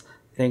one of those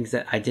things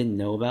that I didn't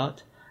know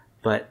about.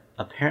 But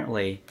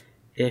apparently,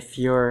 if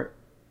your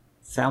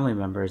family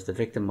member is the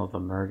victim of a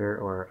murder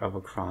or of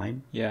a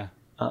crime, Yeah.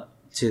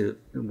 to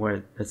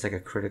where it's like a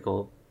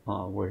critical,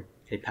 where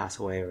they pass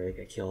away or they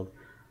get killed,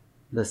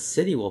 the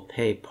city will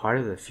pay part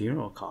of the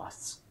funeral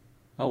costs.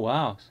 Oh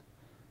wow.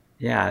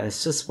 Yeah,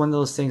 it's just one of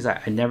those things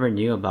I never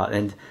knew about,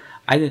 and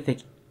I didn't think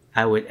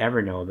I would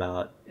ever know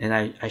about, and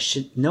I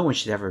should no one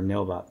should ever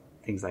know about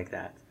things like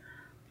that.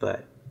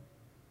 But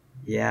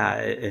yeah,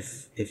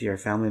 if your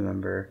family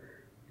member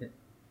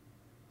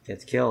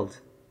gets killed,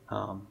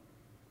 um,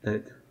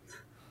 that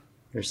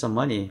there's some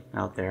money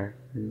out there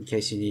in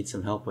case you need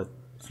some help with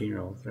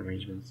funeral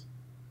arrangements.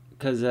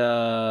 Cause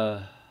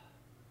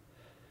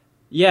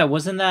yeah,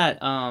 wasn't that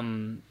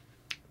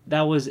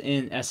that was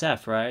in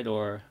SF, right?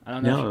 Or I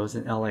don't know if No, you, it was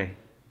in L.A.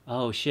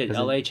 oh It shit, was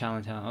in, LA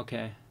Chinatown.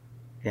 Okay.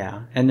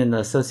 yeah, and then the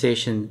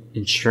association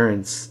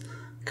insurance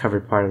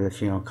covered part of the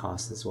funeral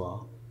costs as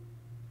well.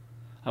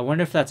 I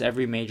wonder if that's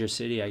every major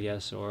city, I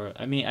guess, or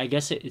I mean, I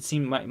guess it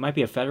seemed might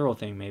be a federal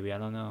thing, maybe. I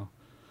don't know.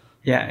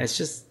 Yeah, it's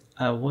just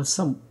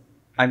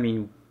I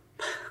mean,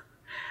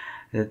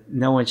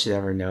 no one should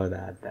ever know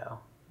that though.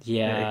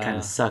 It kind of Yeah,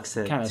 sucks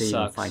kind of to even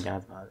sucks. find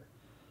out about it.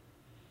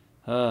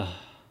 Ugh,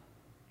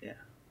 Yeah.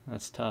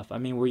 that's tough. I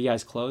mean, were you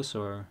guys close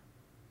or?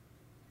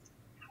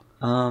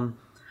 Um,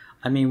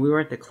 I mean, we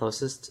weren't the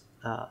closest,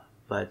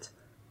 but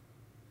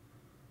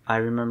I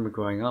remember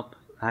growing up,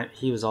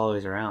 he was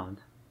always around.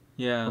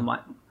 But Yeah,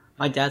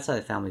 my dad's side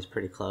of the family is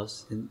pretty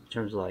close in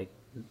terms of like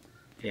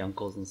the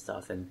uncles and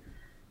stuff, and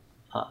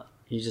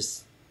you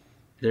just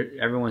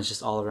everyone's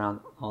just all around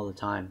all the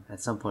time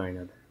at some point or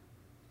another.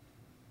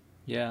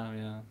 yeah,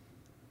 yeah.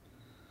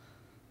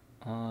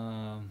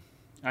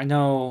 I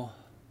know.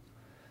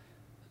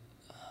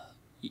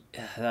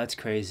 That's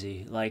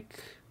crazy. Like,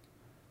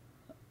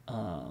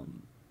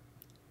 um,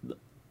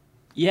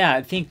 yeah,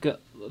 I think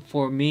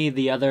for me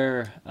the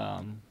other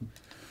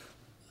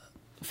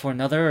for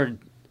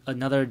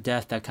another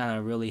death that kind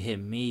of really hit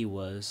me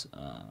was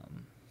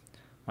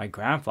my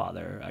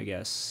grandfather. I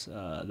guess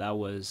that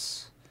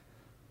was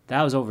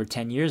over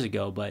 10 years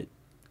ago. But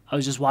I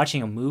was just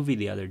watching a movie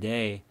the other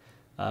day,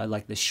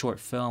 like this short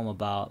film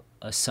about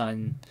a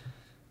son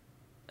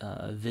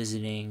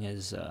visiting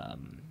his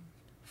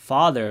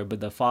father, but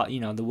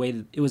the way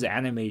that it was an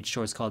animated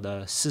short, it's called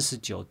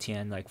 49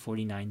天, like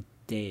 49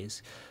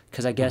 days,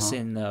 because I guess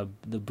Uh-huh. in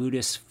the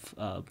Buddhist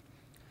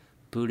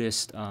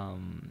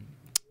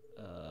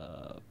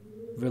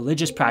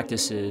religious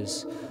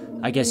practices,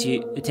 I guess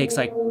it takes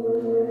like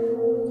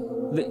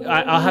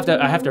I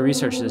have to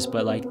research this,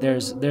 but like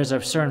there's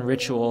a certain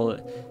ritual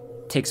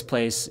takes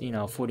place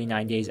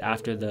 49 days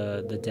after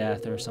the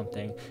death or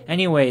something.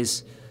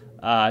 Anyways,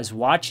 I was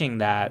watching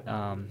that.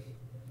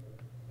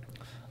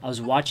 I was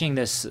watching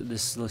this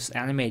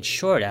animated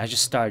short, and I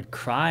just started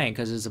crying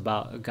because it's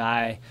about a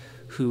guy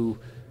who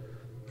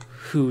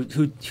who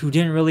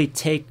didn't really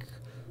take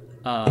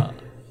uh,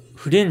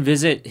 who didn't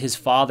visit his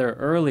father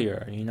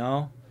earlier.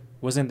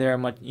 Wasn't there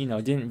much.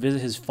 Didn't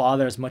visit his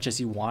father as much as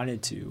he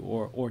wanted to,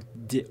 or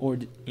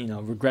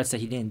regrets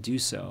that he didn't do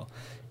so.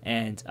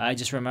 And I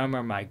just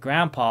remember my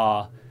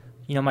grandpa.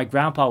 My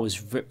grandpa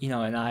was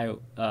and I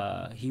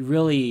he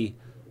really.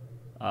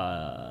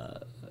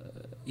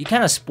 He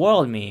kind of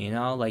spoiled me,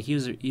 like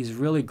he's a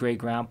really great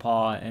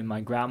grandpa, and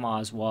my grandma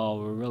as well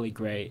were really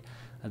great.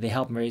 They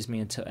helped raise me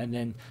and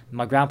then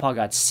my grandpa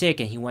got sick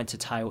and he went to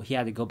Taiwan. He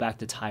had to go back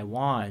to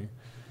Taiwan.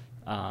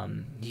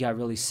 He got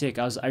really sick.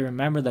 I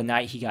remember the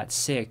night he got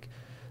sick.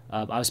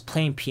 I was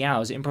playing piano. I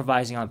was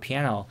improvising on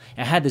piano,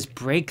 and I had this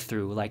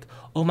breakthrough. Like,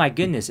 oh my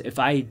goodness, if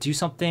I do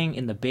something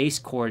in the bass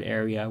chord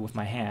area with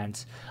my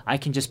hands, I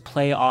can just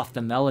play off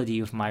the melody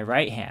with my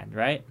right hand,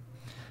 right?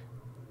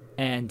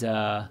 And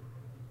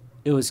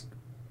it was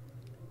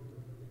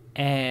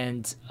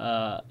and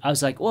I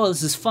was like, well,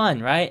 this is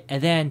fun, right?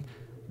 And then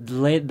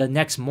the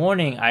next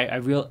morning I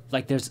real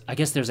like there's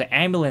an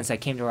ambulance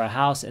that came to our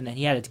house, and then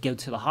he had to go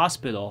to the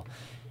hospital,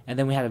 and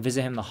then we had to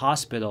visit him in the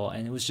hospital,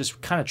 and it was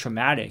just kind of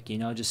traumatic,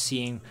 just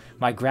seeing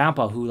my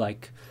grandpa, who,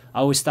 like, I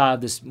always thought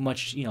of this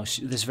much,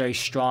 this very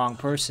strong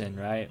person,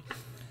 right?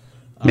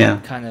 Yeah.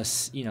 Kind of,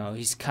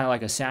 he's kind of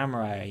like a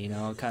samurai,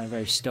 kind of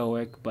very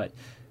stoic, but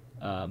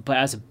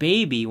as a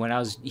baby,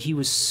 he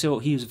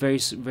was very,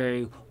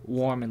 very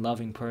warm and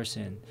loving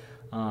person,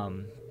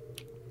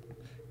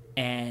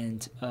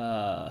 and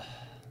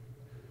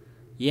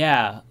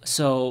yeah.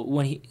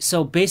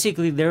 So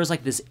basically, there was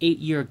like this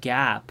 8-year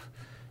gap.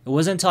 It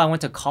wasn't until I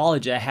went to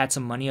college and I had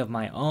some money of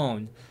my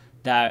own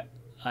that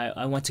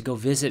I went to go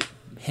visit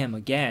him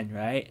again,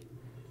 right?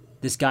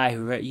 This guy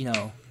who,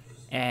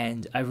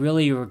 and I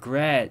really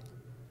regret.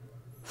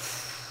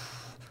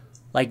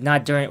 Like,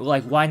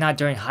 why not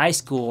during high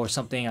school or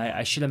something?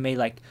 I should have made,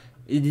 like,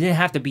 it didn't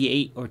have to be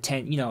 8 or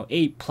 10,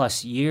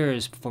 8+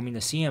 years for me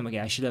to see him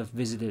again. I should have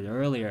visited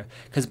earlier,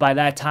 because by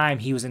that time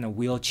he was in a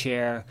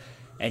wheelchair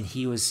and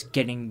he was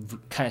getting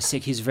kind of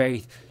sick. He's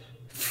very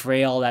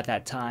frail at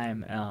that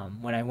time,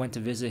 when I went to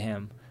visit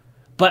him.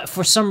 But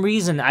for some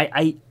reason,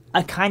 I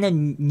kind of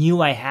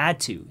knew I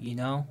had to,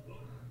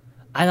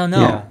 I don't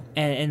know. Yeah.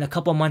 And a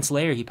couple months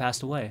later, he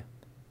passed away.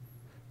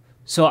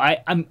 So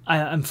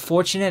I'm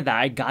fortunate that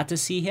I got to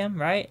see him,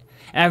 right?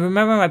 And I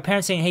remember my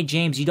parents saying, "Hey,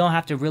 James, you don't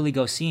have to really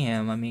go see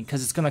him. I mean,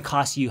 because it's gonna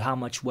cost you how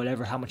much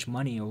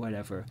money or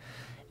whatever."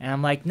 And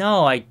I'm like,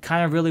 "No, I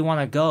kind of really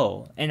want to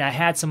go." And I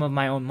had some of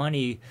my own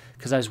money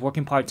because I was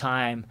working part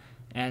time,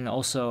 and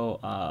also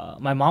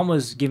my mom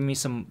was giving me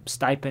some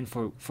stipend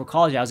for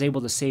college. I was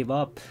able to save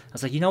up. I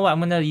was like, you know what? I'm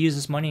gonna use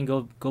this money and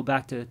go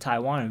back to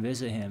Taiwan and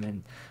visit him.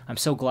 And I'm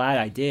so glad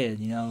I did.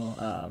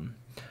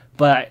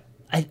 But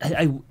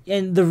I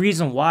and the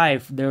reason why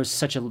there was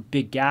such a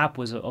big gap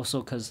was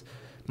also because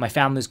my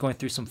family was going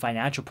through some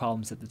financial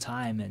problems at the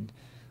time, and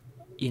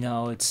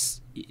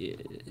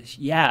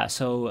yeah.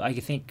 So I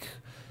think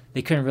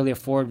they couldn't really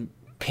afford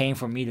paying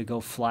for me to go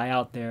fly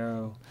out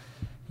there.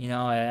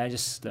 I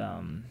just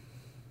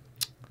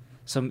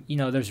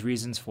there's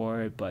reasons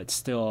for it, but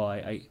still,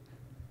 I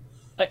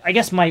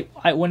guess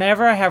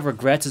whenever I have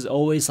regrets, is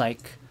always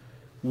like,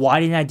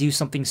 why didn't I do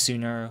something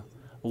sooner?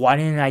 Why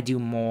didn't I do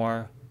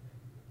more?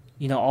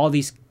 All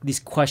these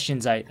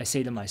questions I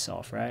say to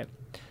myself, right?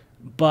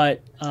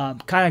 But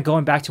kind of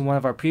going back to one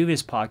of our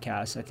previous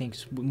podcasts, I think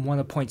one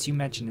of the points you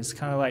mentioned is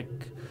kind of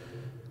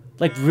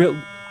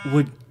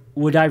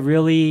would I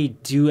really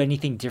do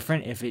anything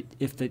different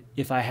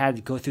if I had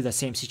to go through the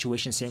same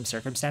situation, same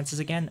circumstances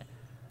again?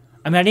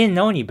 I mean, I didn't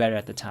know any better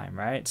at the time,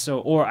 right? So,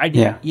 or I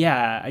did,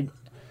 yeah,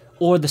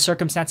 or the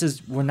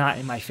circumstances were not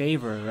in my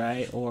favor,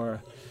 right?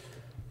 Or,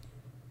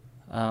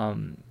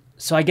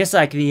 so I guess,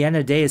 like, at the end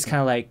of the day, it's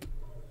kind of like,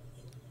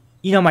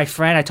 my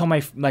friend, I told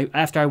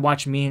after I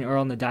watched Me and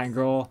Earl and the Dying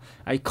Girl,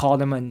 I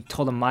called him and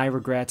told him my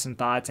regrets and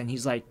thoughts, and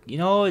he's like,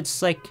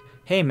 it's like,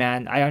 hey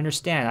man, I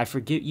understand, I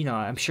forgive,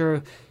 I'm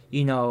sure,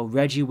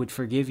 Reggie would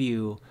forgive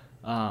you,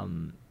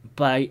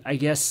 but I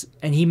guess,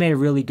 and he made a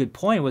really good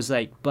point, was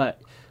like,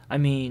 but I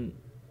mean,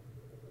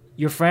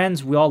 your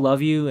friends, we all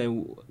love you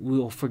and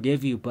we'll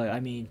forgive you, but I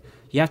mean,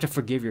 you have to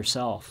forgive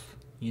yourself,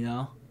 you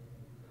know?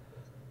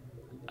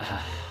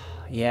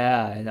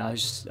 Yeah, and I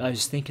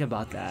was thinking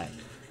about that.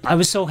 I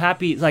was so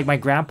happy. Like my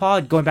grandpa,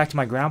 going back to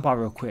my grandpa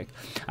real quick.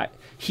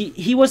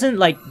 He wasn't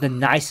like the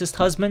nicest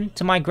husband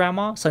to my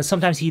grandma. So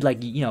sometimes he like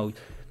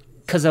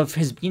because of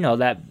his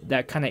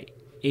that kind of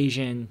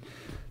Asian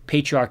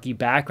patriarchy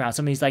background.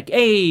 Somebody's like,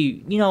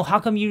 hey, how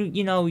come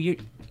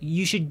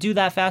you should do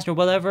that fast or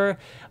whatever.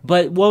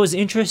 But what was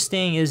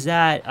interesting is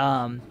that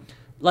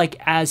like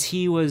as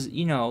he was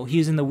he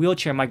was in the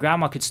wheelchair, my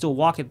grandma could still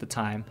walk at the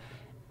time,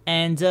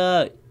 and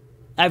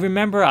I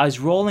remember I was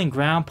rolling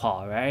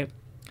grandpa, right?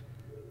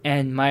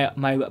 And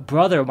my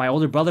brother, my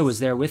older brother, was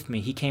there with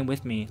me. He came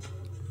with me.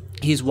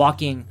 He's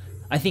walking.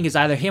 I think it's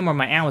either him or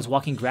my aunt was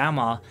walking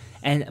grandma,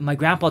 and my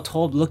grandpa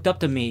looked up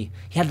to me.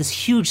 He had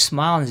this huge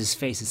smile on his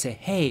face and said,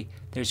 "Hey,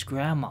 there's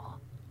grandma."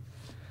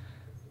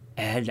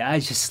 And I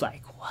was just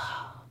like,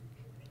 wow,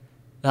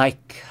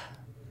 like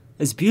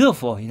it's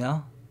beautiful,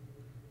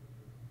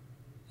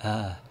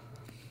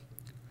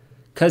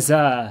 cause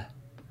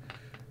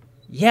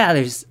yeah,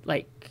 there's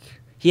like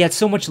he had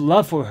so much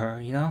love for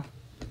her,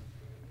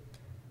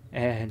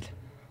 and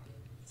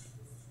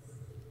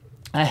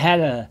I had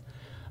a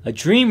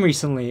dream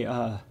recently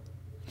about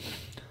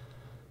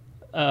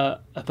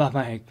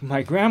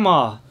my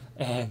grandma,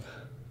 and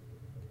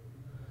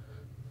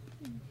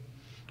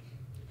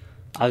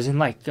I was in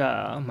like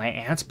my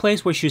aunt's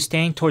place where she was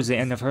staying towards the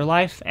end of her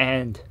life,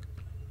 and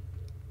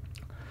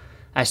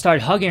I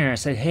started hugging her. I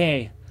said,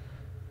 "Hey,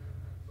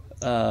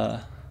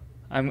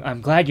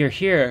 I'm glad you're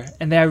here."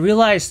 And then I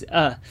realized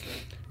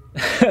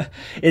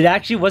it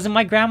actually wasn't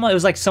my grandma. It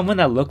was like someone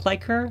that looked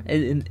like her,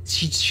 and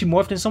she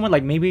morphed into someone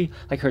like maybe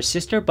like her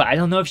sister, but I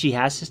don't know if she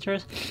has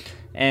sisters.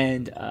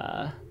 And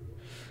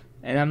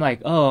I'm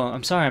like, "Oh,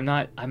 I'm sorry, I'm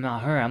not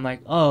her." I'm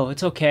like, "Oh,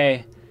 it's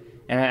okay."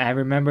 And I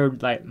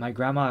remembered like my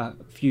grandma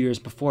a few years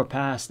before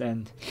passed,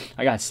 and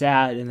I got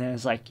sad, and then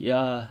it's like,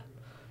 yeah,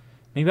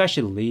 maybe I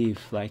should leave.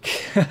 Like,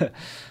 it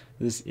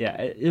was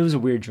a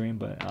weird dream,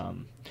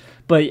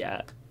 but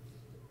yeah.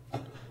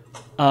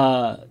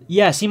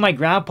 Yeah, seeing my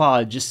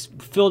grandpa just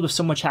filled with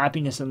so much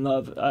happiness and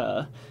love,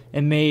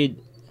 it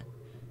made,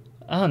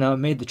 I don't know, it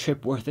made the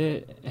trip worth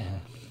it.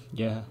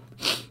 Yeah.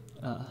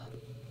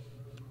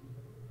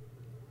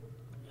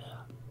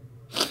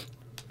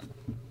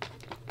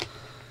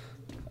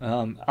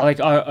 Like,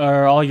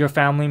 are all your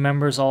family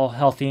members all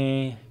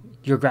healthy?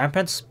 Your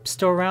grandparents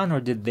still around, or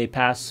did they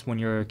pass when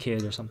you were a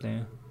kid or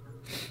something?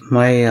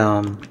 My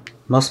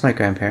most of my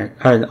grandparents,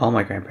 or all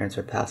my grandparents,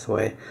 are passed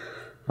away.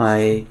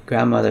 My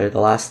grandmother, the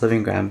last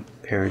living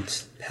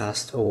grandparents,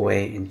 passed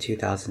away in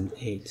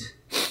 2008.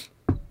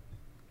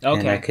 Okay.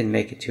 And I couldn't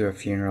make it to her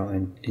funeral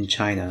in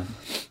China.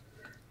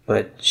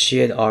 But she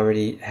had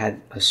already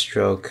had a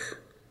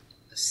stroke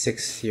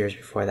 6 years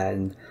before that.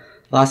 And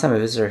the last time I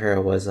visited her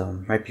was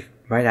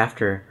right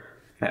after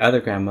my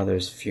other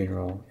grandmother's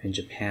funeral in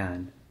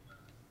Japan.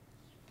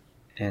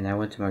 And I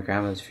went to my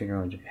grandmother's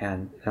funeral in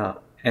Japan.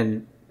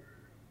 And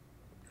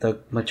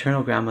the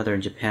maternal grandmother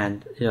in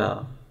Japan,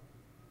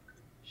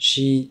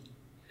 she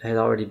had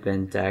already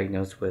been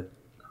diagnosed with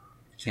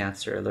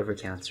cancer, liver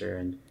cancer,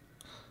 and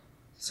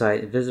so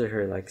I visited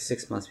her like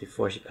 6 months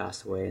before she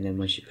passed away, and then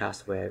when she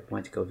passed away, I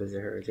went to go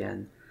visit her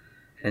again.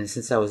 And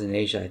since I was in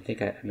Asia, I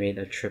think I made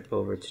a trip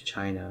over to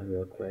China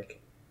real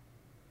quick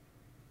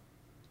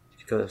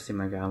to go see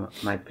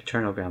my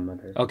paternal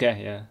grandmother.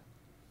 Okay, yeah.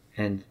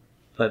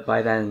 But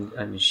by then,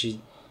 I mean,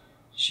 she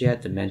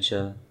had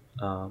dementia.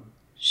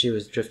 She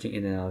was drifting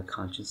in and out of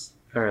conscious,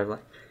 or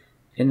like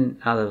in and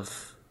out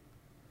of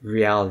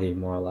reality,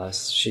 more or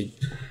less. She'd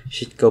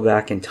go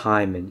back in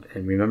time and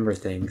remember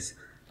things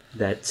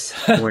that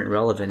weren't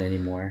relevant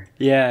anymore.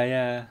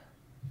 Yeah.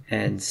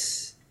 And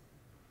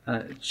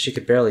she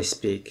could barely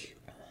speak.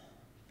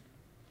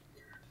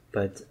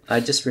 But I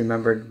just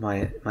remembered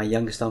my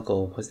youngest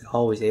uncle was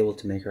always able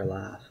to make her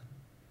laugh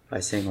by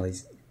saying all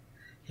these.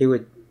 He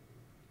would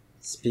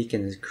speak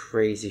in his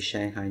crazy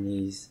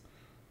Shanghainese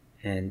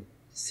and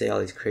say all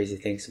these crazy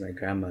things to my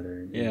grandmother,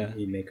 and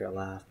he'd make her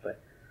laugh. But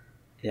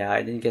yeah,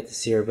 I didn't get to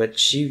see her, but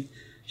she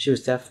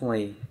was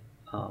definitely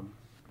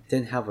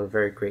didn't have a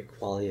very great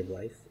quality of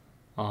life.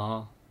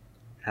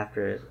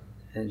 After,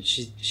 and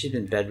she'd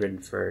been bedridden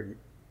for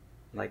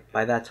like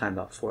by that time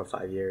about 4 or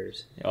 5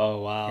 years.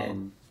 Oh wow.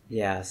 And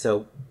yeah,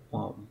 so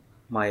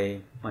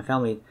my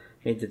family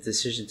made the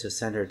decision to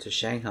send her to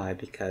Shanghai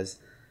because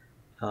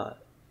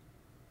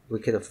we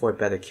could afford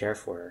better care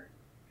for her.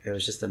 It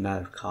was just a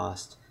matter of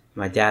cost.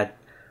 My dad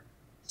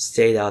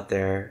stayed out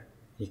there.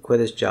 He quit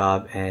his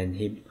job and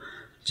he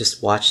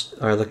just watched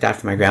or looked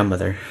after my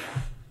grandmother,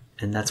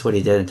 and that's what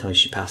he did until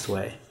she passed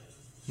away.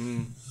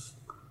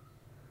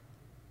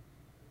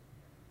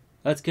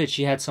 That's good.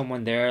 She had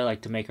someone there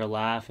like to make her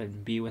laugh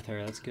and be with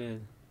her. That's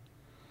good.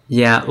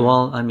 Yeah,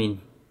 well, I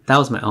mean, that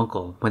was my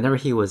uncle. Whenever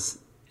he was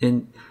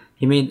in,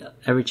 he made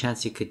every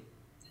chance he could,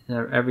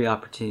 every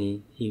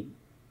opportunity. He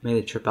made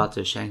a trip out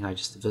to Shanghai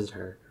just to visit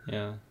her.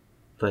 Yeah.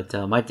 But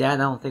my dad,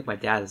 I don't think my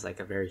dad is like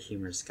a very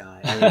humorous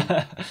guy. I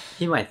mean,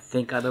 he might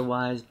think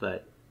otherwise,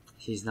 but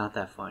he's not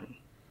that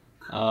funny.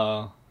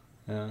 Oh.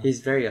 Yeah. He's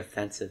very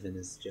offensive in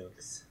his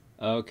jokes.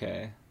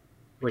 Okay.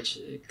 Which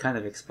kind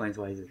of explains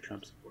why he's a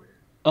Trump supporter.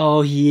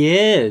 Oh, he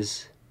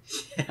is.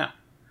 Yeah.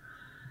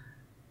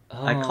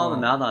 Oh. I called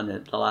him out on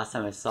it the last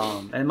time I saw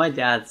him. And my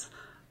dad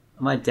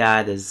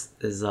is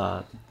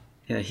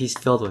he's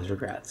filled with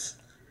regrets.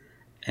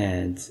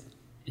 And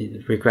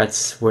he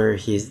regrets where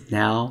he's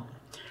now.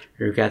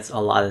 He regrets a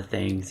lot of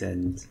things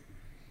and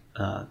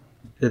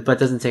but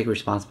doesn't take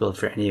responsibility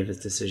for any of his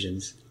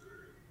decisions.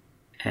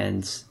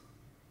 And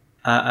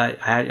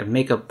I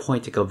make a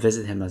point to go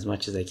visit him as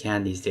much as I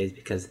can these days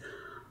because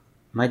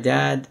my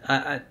dad,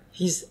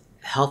 he's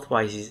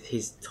health-wise,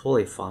 he's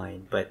totally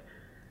fine. But,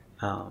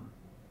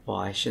 well,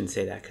 I shouldn't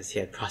say that because he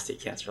had prostate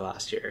cancer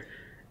last year.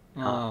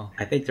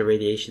 I think the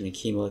radiation and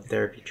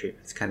chemotherapy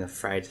treatments kind of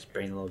fried his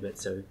brain a little bit,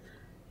 so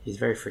he's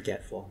very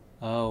forgetful.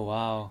 Oh,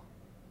 wow.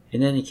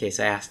 In any case,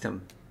 I asked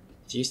him,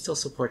 do you still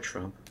support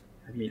Trump?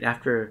 I mean,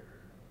 after,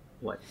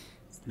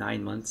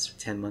 9 months or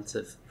 10 months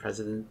of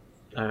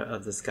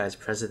of this guy's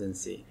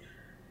presidency?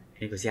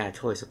 And he goes, yeah, I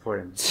totally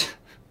support him.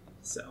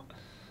 So,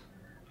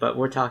 but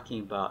we're talking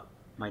about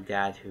my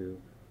dad who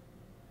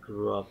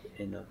grew up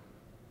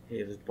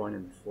he was born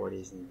in the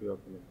 40s and grew up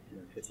in the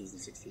 50s and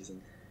 60s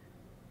and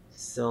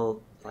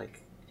still,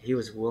 he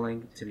was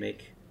willing to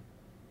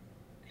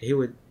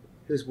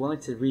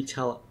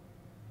retell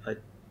a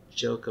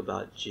joke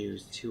about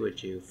Jews to a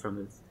Jew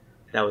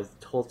that was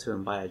told to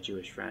him by a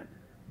Jewish friend,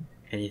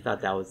 and he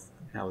thought that was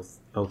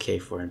okay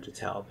for him to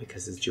tell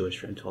because his Jewish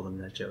friend told him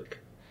that joke.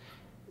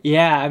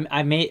 Yeah,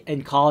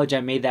 in college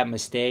I made that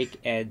mistake,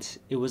 and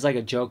it was like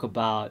a joke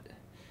about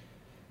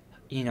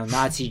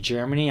Nazi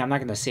Germany. I'm not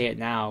gonna say it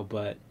now,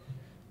 but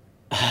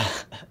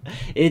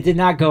it did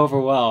not go over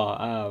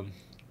well.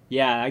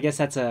 Yeah, I guess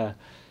that's a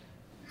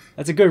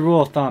good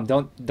rule of thumb.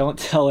 Don't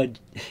tell a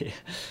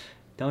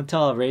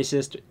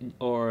racist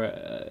or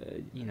a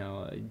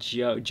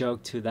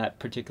joke to that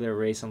particular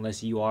race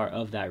unless you are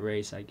of that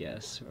race, I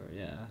guess. Or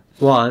yeah.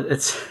 Well,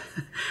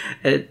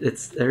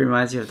 it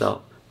reminds me of the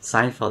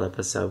Seinfeld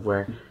episode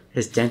where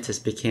his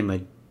dentist became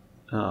a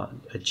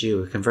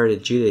Jew,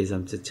 converted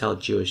Judaism to tell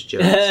Jewish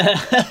jokes.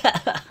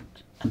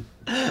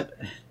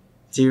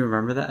 Do you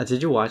remember that?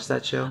 Did you watch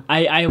that show?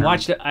 I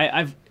watched it.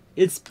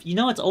 It's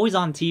always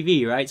on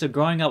TV, right? So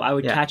growing up, I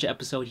would catch an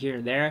episode here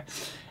and there.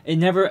 I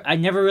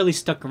never really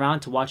stuck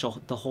around to watch a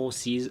whole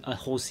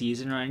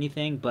season or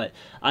anything. But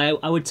I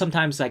would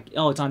sometimes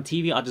it's on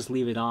TV. I'll just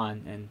leave it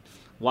on and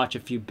watch a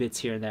few bits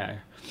here and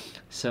there.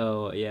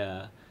 So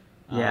yeah.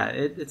 Yeah,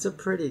 it's a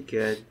pretty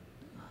good.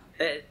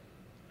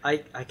 I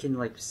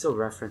can still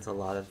reference a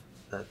lot of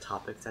the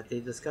topics that they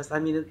discussed. I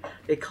mean,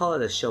 they call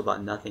it a show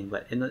about nothing,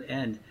 but in the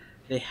end,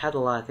 they had a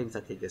lot of things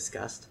that they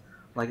discussed,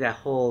 like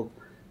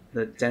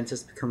the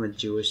dentist become a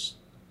Jewish,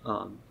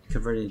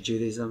 converting to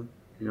Judaism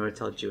in order to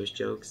tell Jewish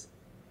jokes,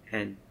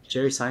 and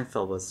Jerry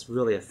Seinfeld was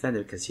really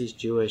offended because he's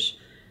Jewish,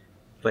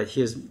 but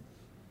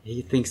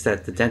he thinks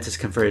that the dentist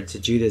converted to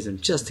Judaism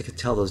just to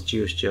tell those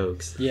Jewish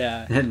jokes.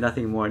 Yeah. And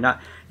nothing more.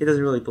 He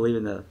doesn't really believe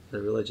in the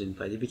religion,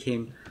 but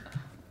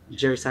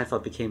Jerry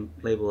Seinfeld became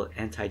labeled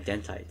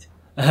anti-dentite.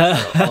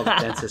 So all the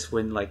dentists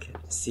wouldn't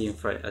see him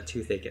for a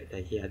toothache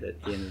that he had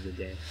at the end of the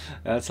day.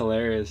 That's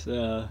hilarious.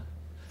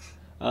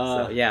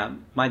 So yeah,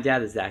 my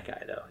dad is that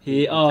guy though.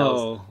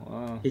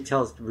 He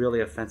tells really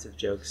offensive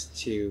jokes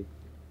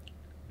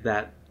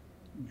that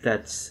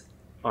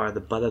are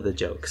the butt of the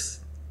jokes.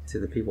 To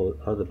the people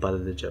are the butt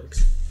of the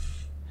jokes,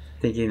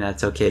 thinking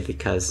that's okay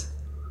because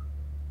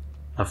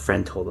a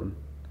friend told him.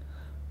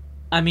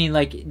 I mean,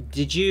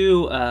 did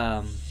you?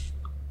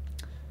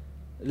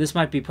 This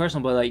might be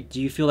personal, but do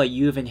you feel like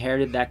you've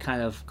inherited that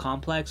kind of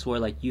complex,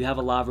 where you have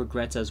a lot of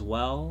regrets as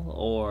well,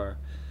 or?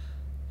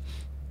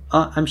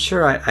 I'm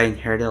sure I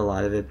inherited a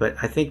lot of it, but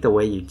I think the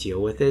way you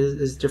deal with it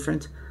is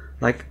different.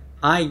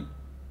 I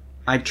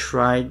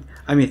tried.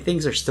 I mean,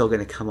 things are still going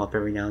to come up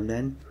every now and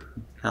then.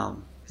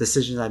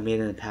 Decisions I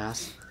made in the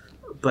past,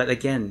 but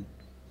again,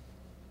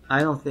 I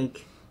don't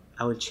think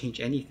I would change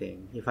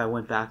anything if I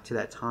went back to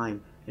that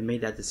time and made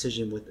that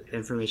decision with the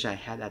information I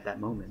had at that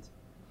moment.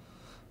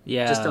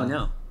 Yeah, just don't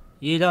know.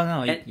 You don't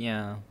know.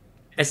 Yeah,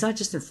 it's not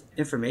just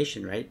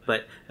information, right?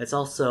 But it's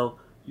also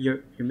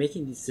you're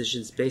making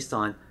decisions based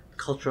on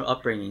cultural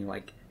upbringing.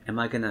 Am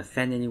I going to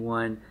offend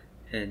anyone?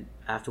 And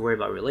I have to worry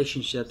about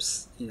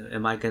relationships.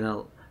 Am I going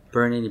to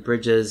burn any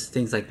bridges,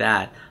 things like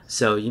that.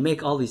 So you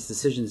make all these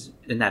decisions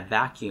in that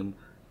vacuum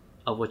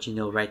of what you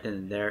know right then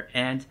and there,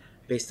 and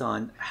based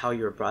on how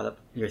you were brought up,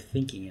 your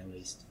thinking at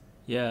least.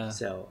 Yeah.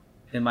 So,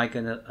 am I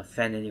gonna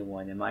offend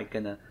anyone? Am I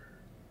gonna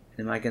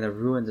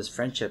ruin this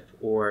friendship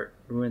or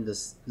ruin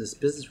this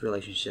business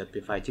relationship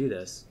if I do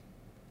this?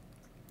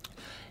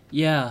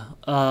 Yeah,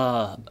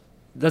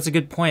 that's a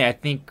good point. I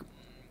think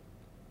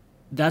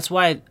that's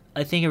why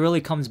I think it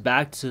really comes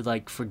back to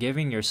like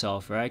forgiving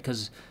yourself, right?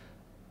 Because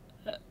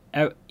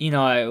you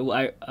know,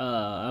 I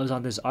was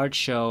on this art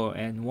show,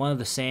 and one of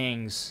the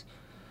sayings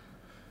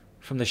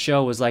from the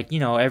show was like, you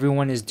know,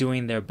 everyone is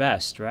doing their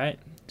best, right?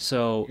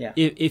 So Yeah.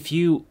 if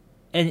you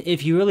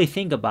if you really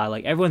think about it,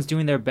 like everyone's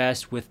doing their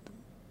best with,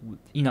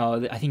 you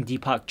know, I think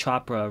Deepak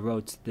Chopra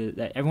wrote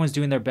that everyone's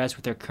doing their best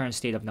with their current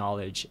state of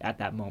knowledge at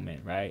that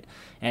moment, right?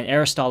 And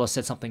Aristotle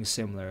said something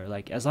similar,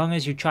 like as long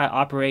as you try to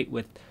operate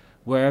with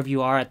wherever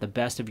you are at the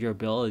best of your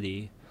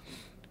ability,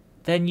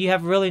 then you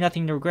have really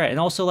nothing to regret. And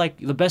also, like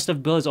the best of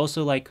ability is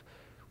also like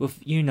with,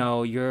 you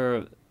know,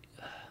 your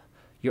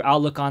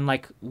outlook on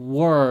like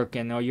work,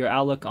 and or your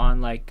outlook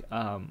on like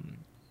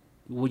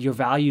with your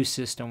value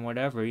system,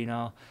 whatever, you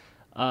know.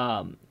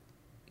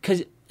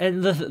 Because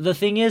and the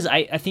thing is,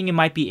 I think it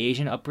might be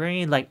Asian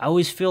upbringing. Like I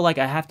always feel like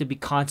I have to be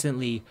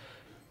constantly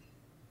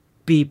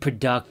be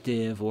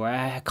productive, or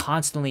I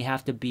constantly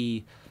have to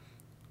be,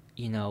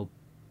 you know,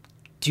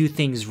 do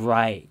things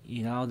right,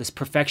 you know, this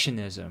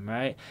perfectionism,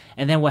 right?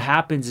 And then what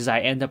happens is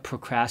I end up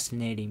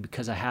procrastinating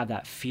because I have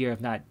that fear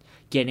of not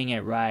getting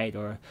it right.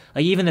 Or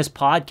like even this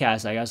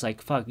podcast, like I was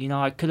like, fuck, you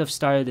know, I could have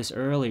started this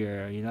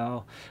earlier, you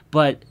know.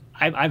 But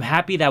I'm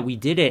happy that we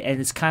did it,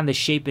 and it's kind of the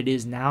shape it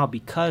is now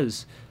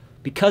because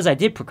I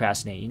did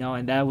procrastinate, you know.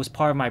 And that was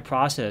part of my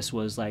process,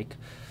 was like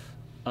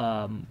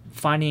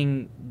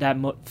finding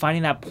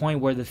that point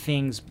where the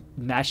things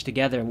match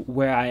together,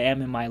 where I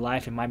am in my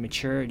life and my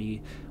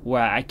maturity,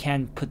 where I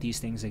can put these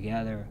things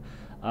together.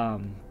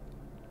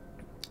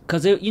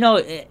 Because you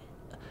know,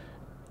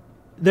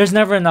 there's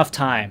never enough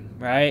time,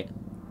 right?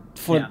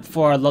 For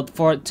our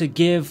for to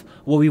give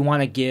what we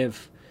want to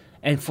give,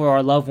 and for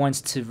our loved ones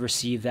to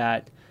receive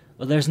that.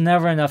 But there's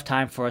never enough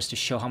time for us to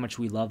show how much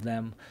we love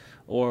them,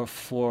 or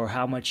for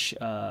how much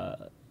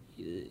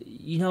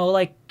you know,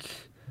 like,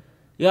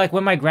 you know, like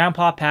when my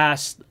grandpa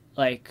passed,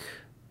 like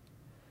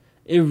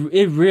it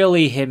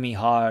really hit me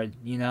hard,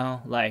 you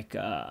know. Like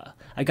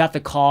I got the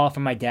call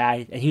from my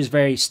dad, and he was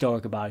very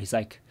stoic about it. He's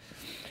like,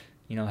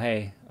 you know,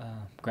 hey,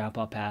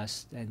 grandpa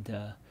passed,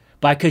 and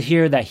but I could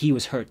hear that he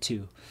was hurt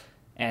too,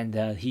 and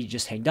he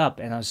just hanged up,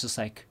 and I was just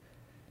like,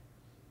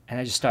 and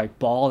I just started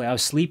bawling. I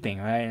was sleeping,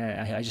 right,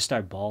 and I just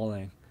started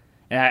bawling,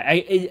 and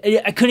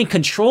I couldn't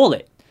control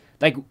it,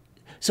 like.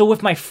 So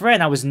with my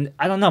friend,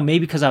 I don't know,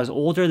 maybe because I was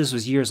older, this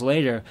was years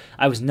later,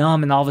 I was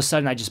numb, and all of a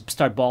sudden I just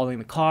started bawling in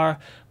the car.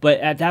 But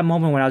at that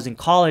moment when I was in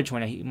college,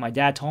 when my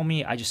dad told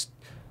me, I just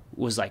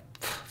was like,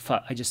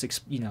 fuck,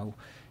 you know.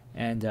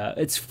 And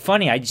it's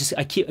funny, I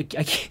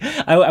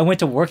went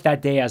to work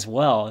that day as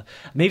well.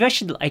 Maybe I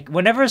should, like,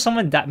 whenever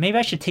someone maybe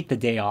I should take the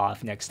day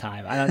off next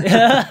time. I don't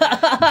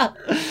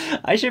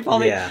I should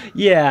probably,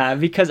 yeah,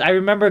 because I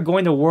remember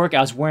going to work,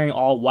 I was wearing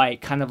all white,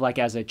 kind of like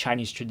as a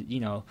Chinese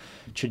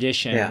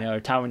tradition,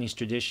 or Taiwanese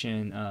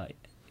tradition.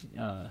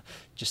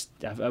 Just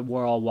I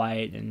wore all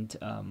white, and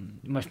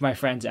my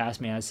friends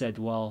asked me, I said,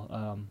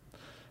 well,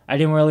 I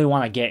didn't really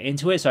want to get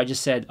into it, so I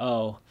just said,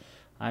 oh,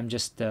 I'm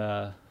just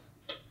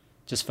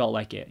felt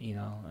like it, you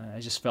know. I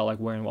just felt like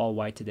wearing all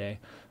white today.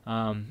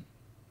 And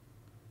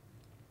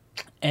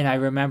I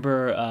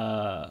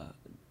remember,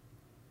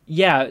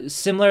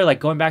 similar, like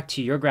going back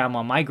to your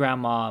grandma, my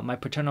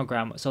paternal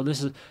grandma. So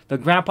this is the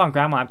grandpa and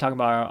grandma I'm talking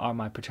about are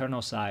my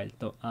paternal side.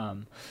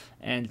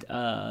 And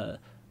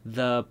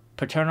the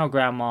paternal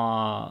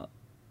grandma,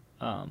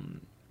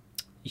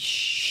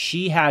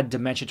 she had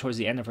dementia towards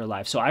the end of her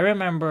life. So I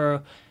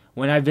remember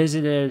when I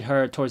visited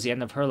her towards the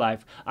end of her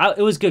life,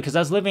 it was good because I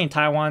was living in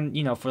Taiwan,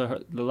 you know, for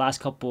the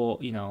last couple,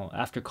 you know,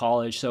 after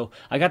college. So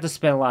I got to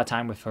spend a lot of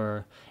time with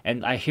her,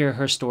 and I hear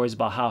her stories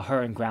about how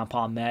her and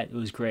grandpa met. It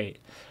was great.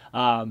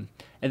 And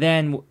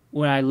then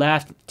when I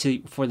left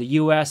for the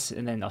U.S.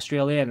 and then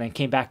Australia, and then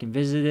came back and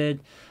visited,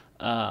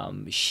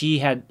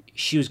 she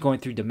was going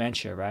through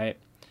dementia, right?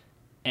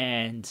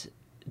 And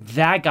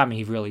that got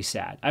me really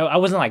sad. I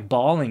wasn't like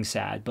bawling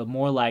sad, but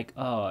more like,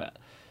 oh,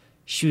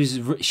 she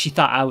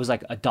thought I was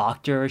like a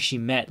doctor she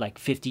met like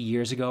 50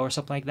 years ago or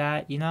something like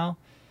that, you know?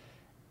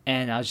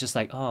 And I was just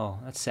like, oh,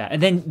 that's sad.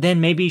 And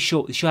then maybe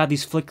she'll have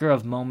these flicker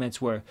of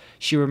moments where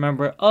she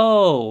remember,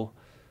 oh,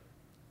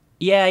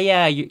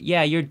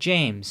 you're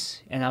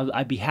James, and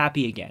I'd be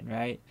happy again,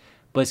 right?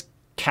 But it's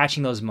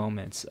catching those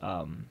moments,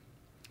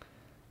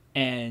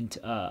 and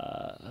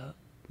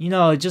you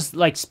know, just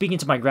like speaking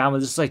to my grandma,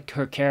 just like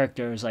her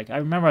character is like, I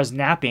remember I was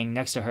napping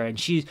next to her, and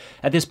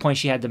at this point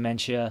she had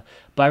dementia,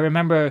 but I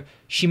remember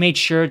she made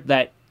sure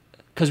that,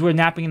 because we're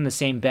napping in the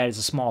same bed, it's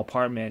a small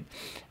apartment,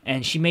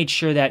 and she made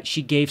sure that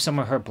she gave some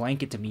of her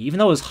blanket to me. Even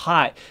though it was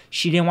hot,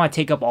 she didn't want to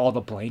take up all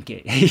the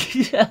blanket.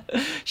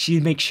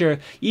 She'd make sure,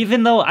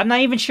 even though I'm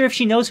not even sure if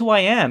she knows who I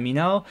am, you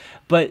know,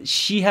 but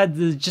she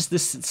had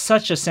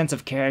such a sense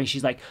of care, and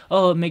she's like,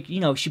 oh,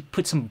 she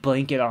put some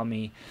blanket on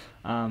me.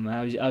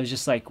 I was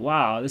just like,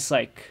 wow, this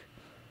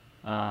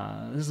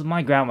is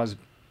my grandma's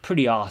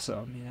pretty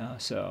awesome, you know.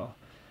 So,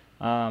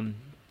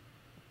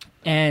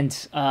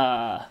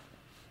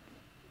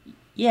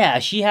 yeah,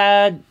 she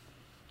had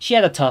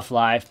a tough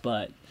life,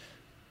 but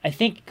I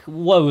think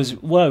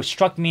what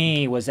struck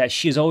me was that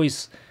she was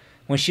always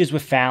when she was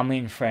with family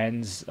and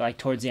friends, like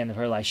towards the end of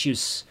her life, she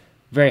was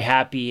very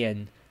happy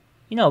and,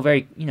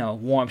 very,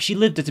 warm. She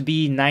lived to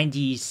be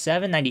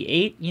 97,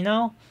 98,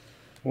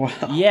 Wow.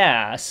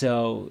 Yeah,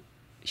 so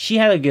she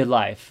had a good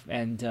life.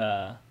 And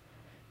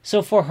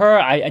so for her,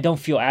 I don't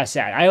feel as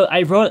sad.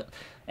 I wrote,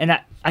 and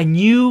I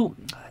knew,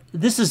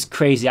 this is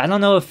crazy. I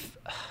don't know if,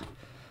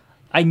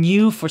 I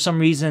knew for some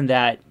reason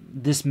that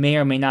this may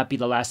or may not be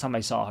the last time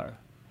I saw her.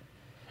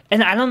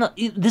 And I don't know,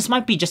 this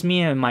might be just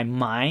me in my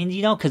mind,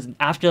 because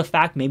after the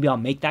fact, maybe I'll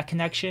make that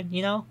connection,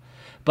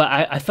 But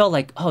I felt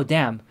like, oh,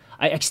 damn.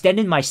 I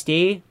extended my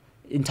stay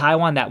in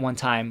Taiwan that one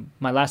time,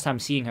 my last time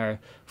seeing her,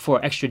 for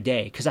an extra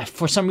day. Because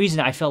for some reason,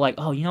 I felt like,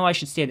 oh, I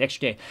should stay an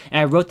extra day. And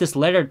I wrote this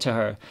letter to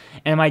her.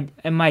 And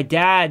my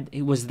dad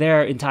was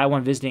there in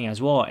Taiwan visiting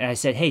as well. And I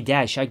said, hey,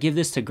 Dad, should I give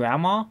this to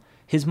Grandma,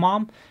 his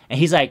mom? And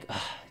he's like,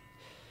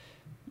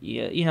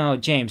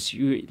 James,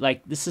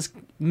 this is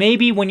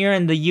maybe when you're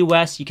in the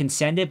U.S. you can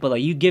send it, but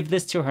like you give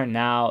this to her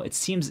now, it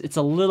seems it's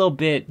a little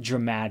bit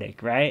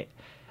dramatic, right?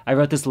 I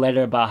wrote this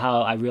letter about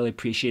how I really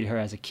appreciated her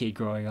as a kid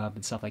growing up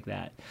and stuff like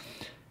that.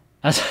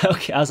 I was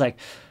okay. I was like,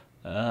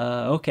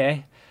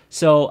 okay.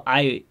 So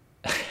I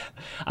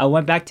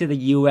went back to the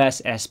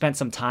U.S. and I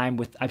spent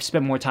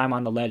more time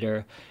on the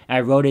letter. And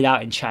I wrote it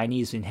out in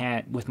Chinese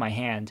with my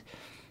hand,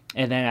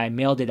 and then I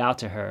mailed it out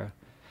to her.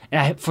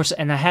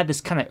 And I had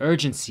this kind of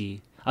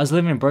urgency. I was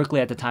living in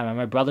Berkeley at the time, and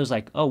my brother's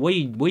like, "Oh, what are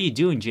you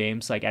doing,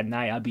 James?" Like at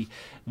night,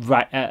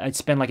 I'd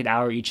spend like an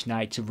hour each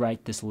night to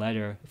write this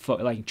letter,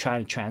 like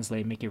trying to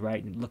translate, make it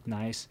right and look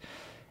nice.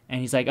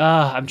 And he's like, "Oh,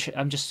 I'm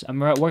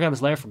working on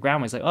this letter for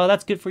Grandma." He's like, "Oh,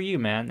 that's good for you,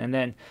 man." And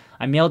then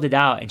I mailed it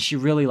out, and she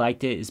really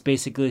liked it. It's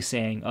basically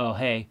saying, "Oh,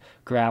 hey,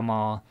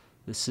 Grandma,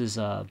 this is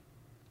I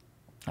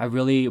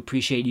really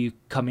appreciate you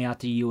coming out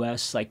to the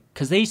U.S. Like,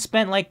 cause they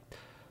spent like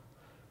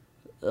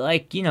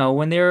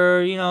when they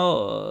were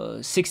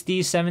 60s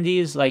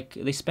 70s, like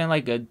they spent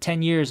like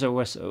 10 years or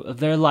worse of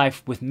their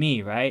life with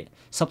me, right?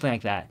 Something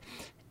like that.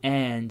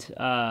 And they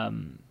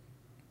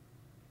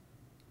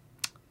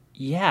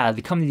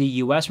come to the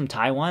US from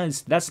Taiwan,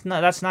 that's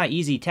not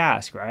easy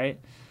task, right?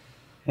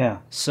 Yeah.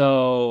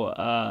 So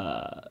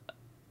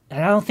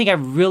and I don't think I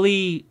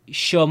really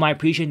show my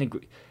appreciation.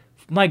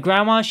 My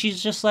grandma,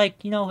 she's just like,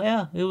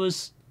 yeah, it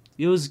was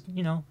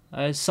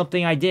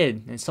something I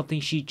did, and something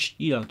she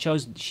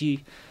chose.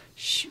 She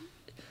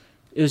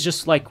it was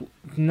just like,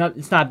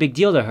 it's not a big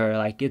deal to her.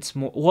 Like, it's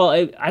more,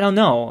 well, I don't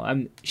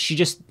know.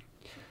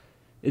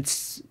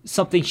 It's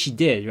something she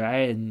did,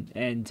 right?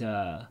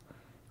 And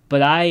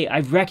but I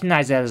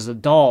recognize that as an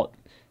adult,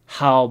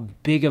 how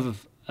big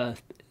of a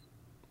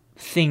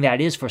thing that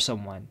is for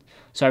someone.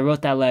 So I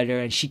wrote that letter,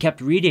 and she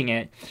kept reading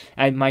it.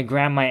 And my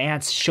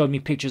aunts showed me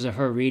pictures of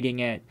her reading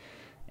it,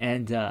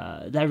 and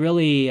that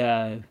really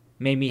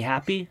made me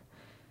happy.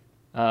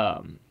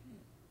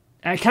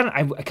 I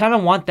kind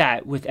of want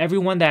that with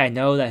everyone that I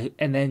know.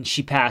 And then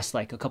she passed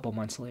like a couple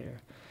months later.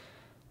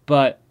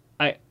 But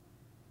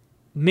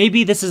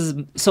this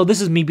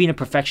is me being a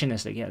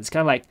perfectionist again. It's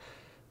kind of like,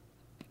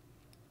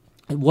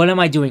 what am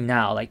I doing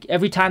now? Like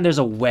every time there's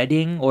a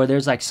wedding or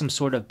there's like some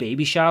sort of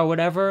baby shower or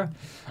whatever,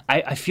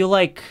 I feel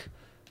like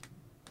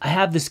I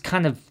have this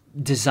kind of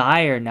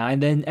desire now.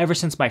 And then ever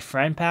since my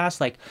friend passed,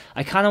 like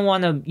I kind of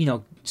want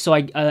to, so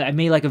I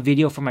made like a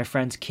video for my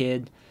friend's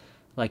kid,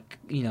 like,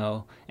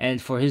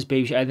 and for his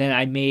baby shower. And then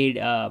I made,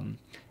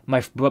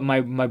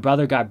 my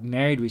brother got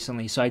married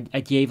recently. So I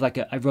gave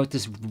I wrote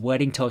this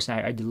wedding toast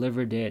and I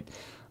delivered it.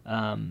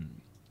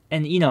 And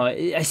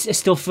I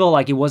still feel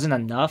like it wasn't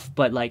enough,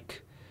 but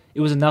like, it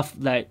was enough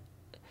that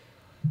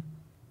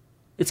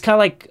it's kind of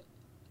like,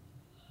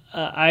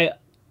 I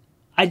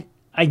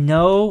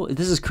know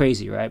this is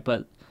crazy, right?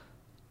 But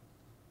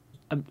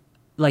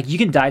like, you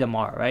can die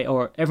tomorrow, right?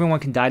 Or everyone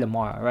can die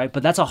tomorrow, right?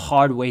 But that's a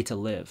hard way to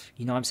live.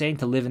 You know what I'm saying?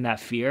 To live in that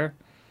fear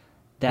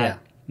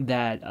that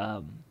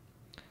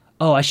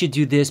oh, I should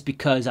do this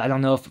because I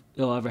don't know if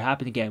it'll ever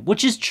happen again,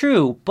 which is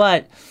true,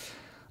 but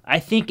I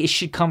think it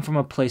should come from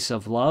a place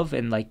of love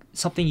and like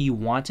something you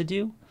want to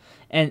do.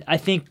 And I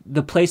think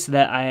the place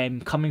that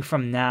I'm coming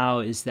from now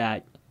is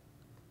that,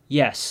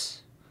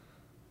 yes,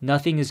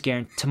 nothing is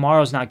guaranteed.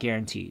 Tomorrow's not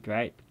guaranteed,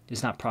 right?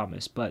 It's not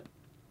promised. But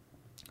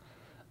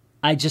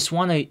I just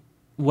want to,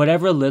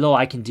 whatever little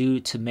I can do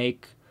to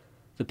make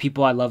the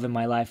people I love in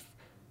my life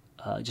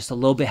just a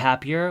little bit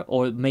happier,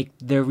 or make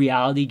their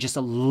reality just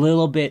a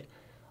little bit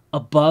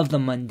above the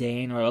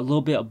mundane, or a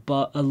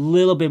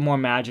little bit more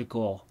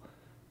magical.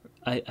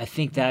 I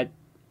think that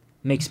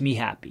makes me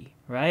happy,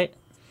 right?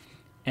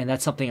 And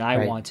that's something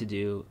I want to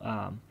do.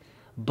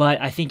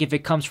 But I think if it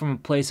comes from a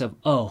place of,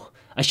 oh,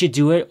 I should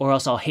do it or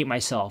else I'll hate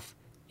myself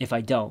if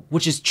I don't,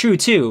 which is true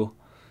too.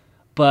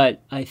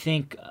 But I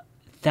think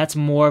that's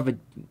more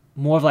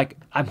of like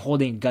I'm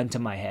holding a gun to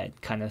my head,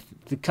 kind of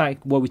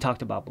what we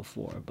talked about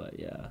before. But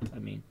yeah, I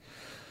mean,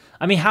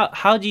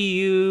 how do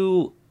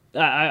you,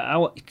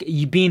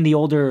 you being the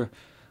older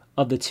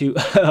of the two,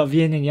 of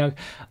yin and yang,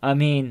 I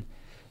mean,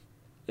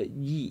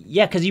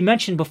 yeah, because you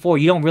mentioned before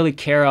you don't really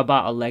care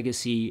about a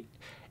legacy.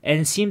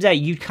 And it seems that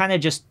you kind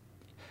of just,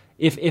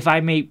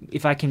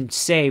 if I can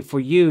say for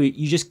you,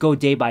 you just go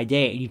day by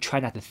day and you try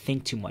not to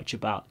think too much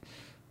about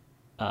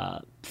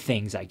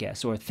things, I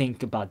guess, or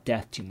think about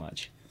death too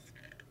much.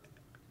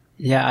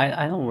 Yeah,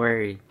 I don't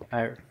worry.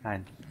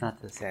 Not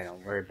to say I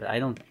don't worry, but I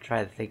don't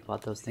try to think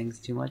about those things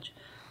too much.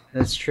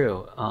 That's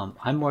true.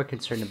 I'm more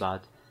concerned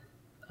about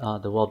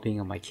the well-being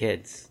of my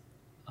kids,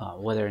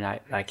 whether or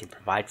not I can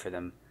provide for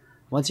them.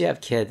 Once you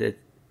have kids,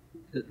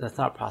 the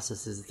thought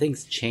process is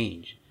things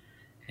change,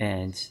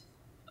 and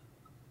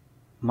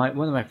one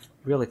of my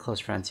really close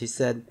friends, he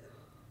said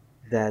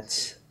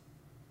that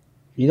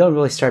you don't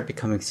really start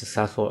becoming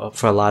successful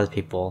for a lot of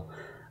people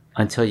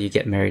until you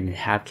get married and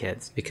have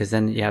kids, because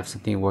then you have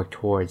something to work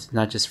towards,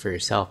 not just for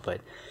yourself,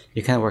 but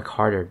you kind of work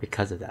harder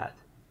because of that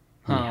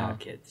when you Huh. have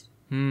kids.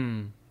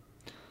 Hmm.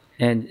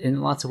 And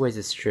in lots of ways,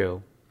 it's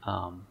true.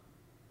 I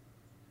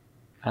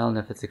don't know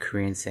if it's a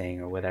Korean saying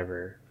or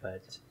whatever,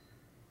 but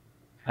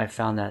I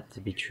found that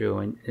to be true.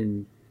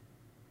 And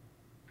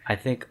I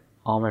think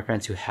all my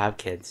friends who have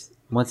kids,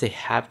 once they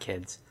have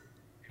kids,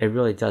 it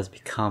really does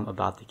become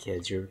about the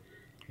kids. You're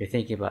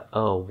thinking about,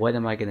 oh, what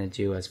am I going to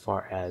do as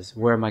far as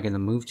where am I going to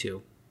move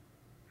to?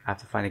 I have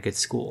to find a good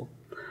school.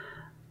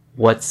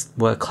 What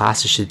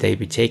classes should they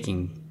be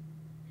taking?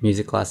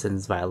 Music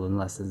lessons, violin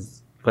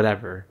lessons,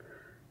 whatever.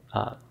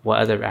 What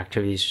other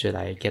activities should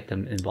I get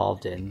them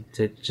involved in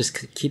to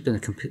just keep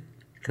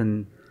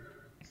them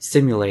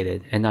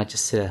stimulated and not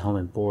just sit at home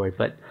and bored?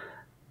 But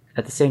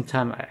at the same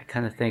time, I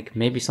kind of think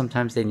maybe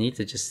sometimes they need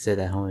to just sit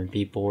at home and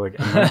be bored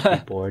and learn to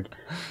be bored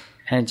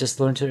and just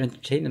learn to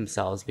entertain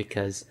themselves,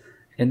 because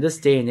in this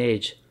day and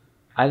age,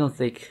 I don't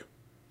think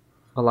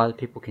a lot of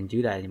people can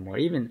do that anymore.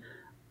 Even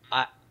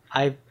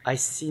I, I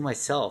see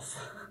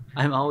myself.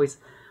 I'm always,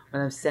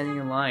 when I'm standing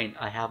in line,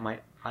 I have my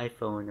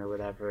iPhone or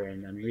whatever,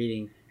 and I'm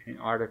reading an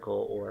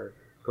article or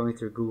going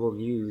through Google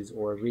News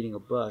or reading a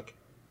book,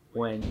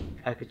 when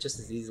I could just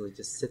as easily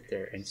just sit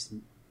there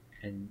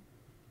and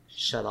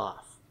shut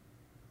off.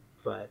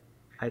 But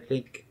I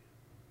think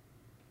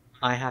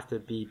I have to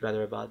be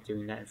better about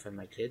doing that in front of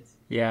my kids,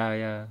 Yeah,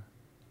 yeah.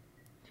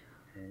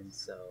 and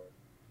so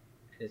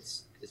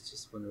it's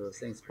just one of those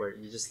things where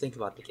you just think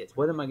about the kids.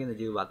 What am I going to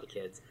do about the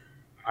kids?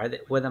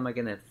 What am I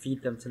going to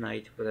feed them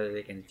tonight? What are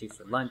they going to do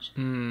for lunch?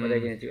 What are they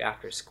Hmm. going to do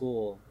after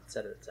school,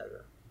 etc.,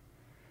 etc.?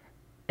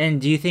 And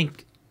do you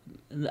think?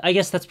 I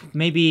guess that's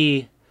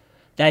maybe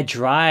that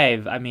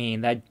drive. I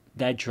mean,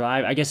 that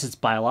drive. I guess it's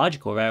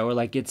biological, right? Or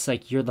like it's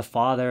like you're the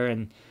father,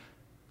 and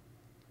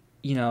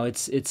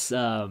it's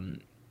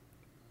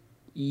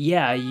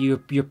yeah,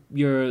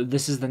 you're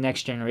this is the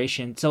next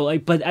generation. So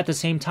like, but at the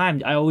same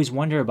time, I always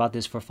wonder about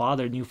this for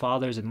new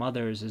fathers and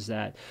mothers, is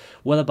that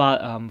what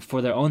about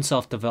for their own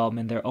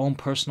self-development, their own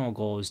personal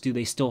goals? Do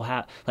they still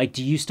have, like,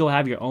 do you still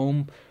have your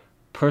own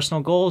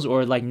personal goals,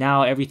 or like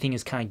now everything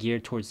is kind of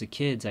geared towards the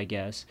kids, I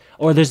guess,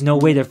 or there's no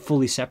way they're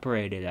fully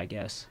separated, I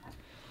guess.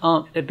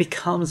 It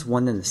becomes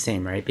one and the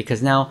same, right?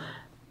 Because now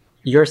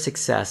your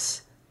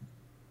success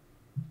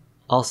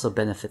also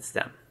benefits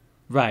them.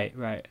 Right,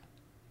 right.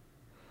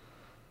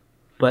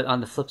 But on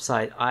the flip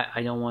side,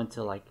 I don't want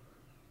to like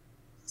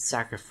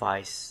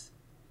sacrifice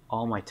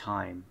all my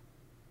time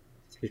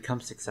to become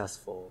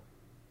successful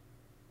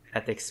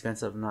at the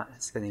expense of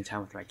not spending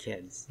time with my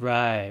kids.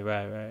 Right,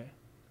 right, right.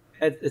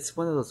 It's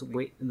one of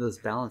those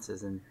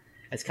balances, and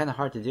it's kind of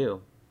hard to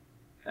do.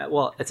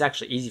 Well, it's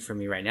actually easy for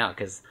me right now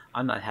because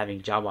I'm not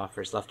having job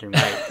offers left and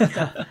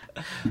right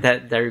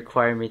that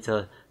require me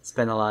to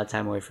spend a lot of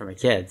time away from my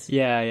kids.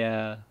 Yeah,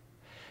 yeah.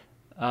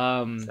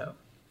 Um, So,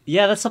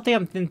 yeah, that's something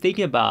I've been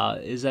thinking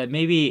about. Is that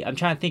maybe I'm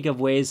trying to think of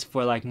ways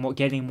for like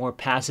getting more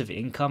passive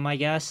income, I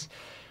guess,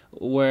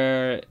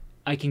 where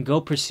I can go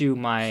pursue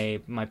my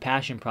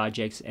passion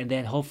projects, and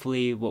then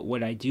hopefully,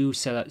 when I do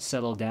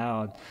settle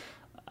down,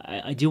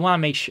 I do want to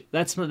make sure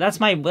that's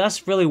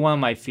really one of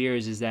my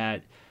fears, is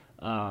that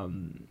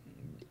um,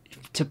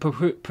 to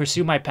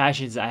pursue my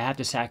passions, I have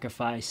to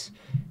sacrifice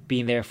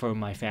being there for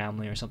my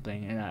family or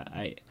something, and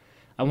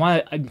I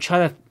want to. I'm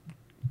trying to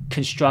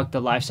construct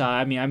the lifestyle.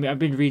 I mean, I've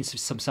been reading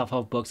some self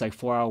help books like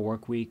 4 Hour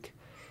Work Week,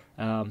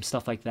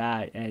 stuff like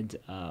that, and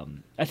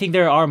I think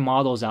there are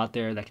models out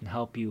there that can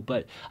help you.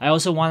 But I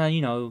also want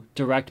to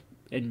direct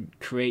and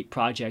create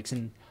projects,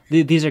 and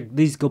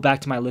these go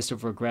back to my list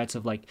of regrets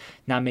of like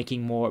not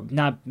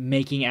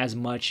making as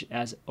much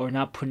as, or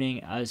not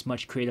putting as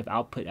much creative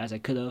output as I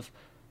could have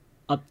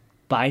up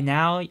by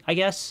now, I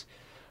guess.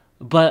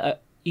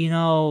 But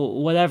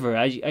whatever.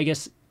 I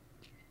guess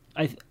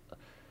I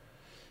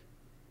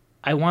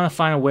I want to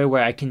find a way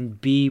where I can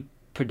be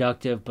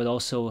productive, but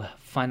also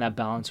find that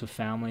balance with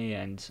family.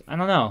 And I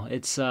don't know.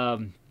 It's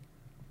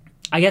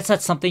I guess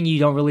that's something you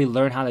don't really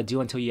learn how to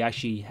do until you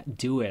actually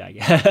do it, I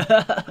guess.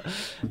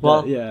 But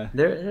well, yeah.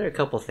 there are a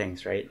couple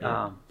things, right?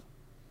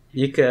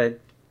 You could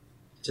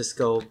just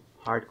go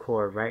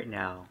hardcore right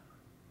now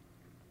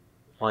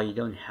while you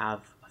don't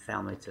have a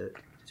family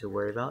to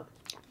worry about.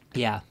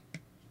 Yeah.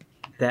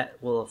 That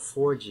will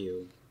afford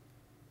you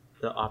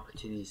the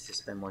opportunities to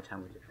spend more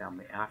time with your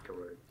family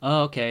afterward.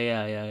 Oh, okay.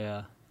 Yeah, yeah,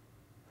 yeah.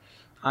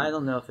 I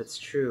don't know if it's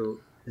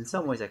true in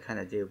some ways I kind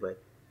of do,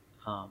 but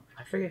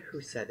I forget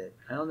who said it.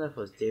 I don't know if it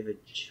was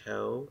David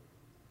Cho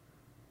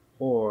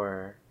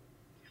or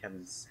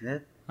Kevin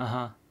Smith,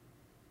 Uh-huh.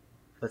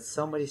 but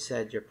somebody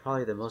said you're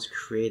probably the most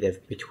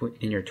creative between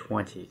in your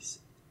 20s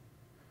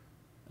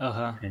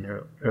Uh-huh. and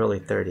early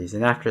 30s,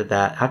 and after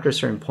that, after a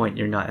certain point,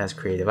 you're not as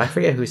creative. I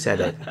forget who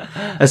said it.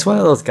 It's one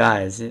of those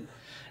guys.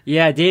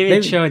 Yeah, David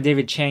Maybe, Cho and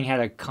David Chang had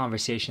a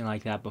conversation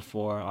like that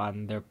before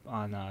on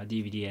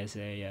DVD as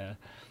a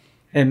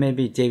and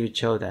maybe David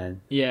Cho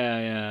then.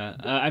 yeah.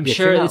 I'm If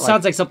sure you're it not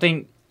sounds like like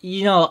something,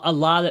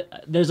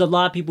 there's a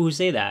lot of people who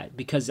say that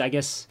because I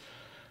guess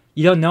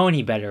you don't know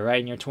any better, right?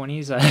 In your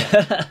 20s.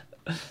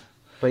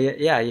 But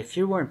yeah, if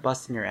you weren't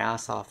busting your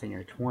ass off in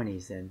your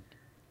 20s, then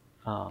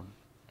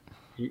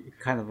you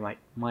kind of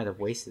might have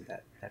wasted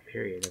that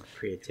period of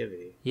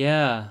creativity.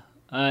 Yeah.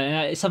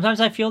 Sometimes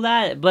I feel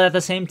that, but at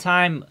the same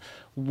time,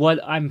 what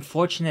I'm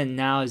fortunate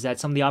now is that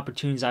some of the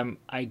opportunities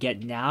I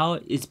get now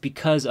is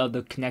because of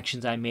the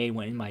connections I made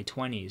when in my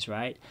 20s,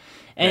 right?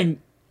 And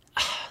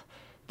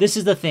this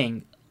is the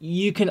thing.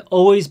 You can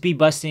always be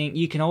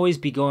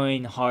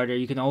going harder,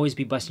 you can always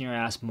be busting your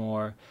ass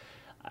more.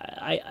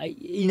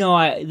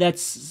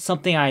 That's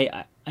something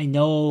I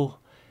know,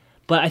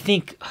 but I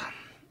think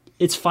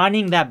it's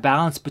finding that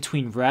balance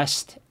between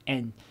rest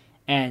and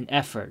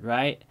effort,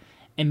 right?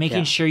 And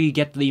making sure you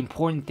get the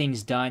important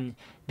things done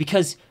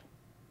because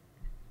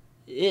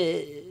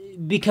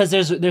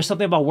there's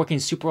something about working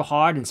super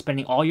hard and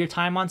spending all your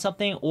time on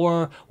something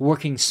or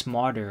working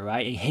smarter,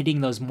 right? And hitting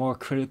those more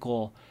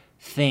critical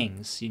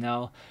things,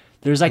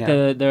 There's like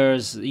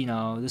this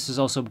is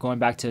also going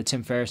back to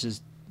Tim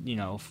Ferriss's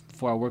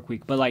 4-hour work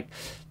week, but like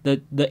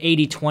the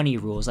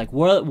 80-20 rules, like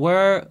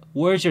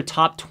where's your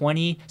top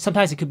 20?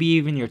 Sometimes it could be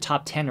even your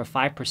top 10 or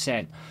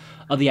 5%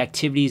 of the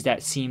activities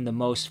that seem the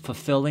most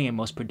fulfilling and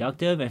most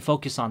productive, and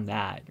focus on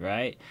that,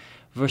 right?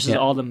 Versus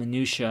all the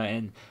minutia,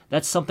 and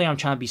that's something I'm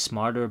trying to be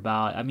smarter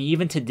about. I mean,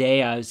 even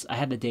today I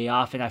had the day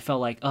off, and I felt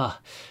like,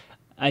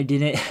 I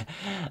didn't,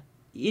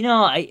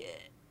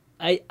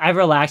 I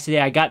relaxed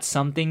today. I got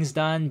some things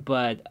done,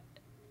 but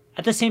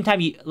at the same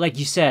time, like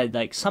you said,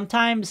 like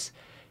sometimes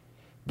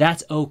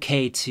that's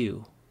okay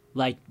too.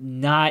 Like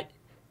not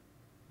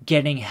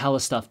getting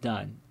hella stuff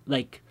done.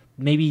 Like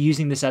maybe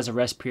using this as a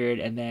rest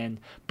period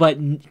but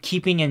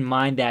keeping in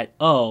mind that,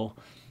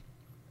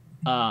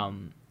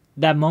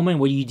 that moment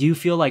where you do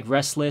feel like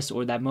restless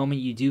or that moment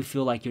you do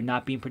feel like you're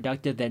not being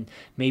productive, then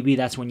maybe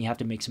that's when you have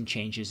to make some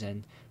changes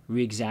and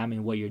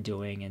re-examine what you're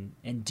doing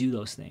and do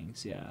those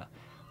things. Yeah.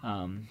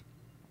 I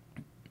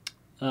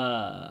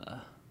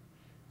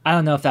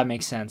don't know if that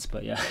makes sense,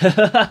 but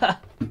yeah.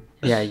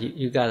 Yeah,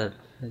 you gotta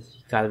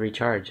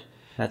recharge.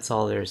 That's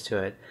all there is to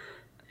it,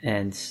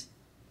 and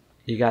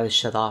you gotta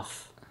shut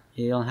off.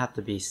 You don't have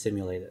to be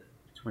stimulated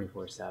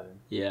 24/7.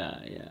 Yeah.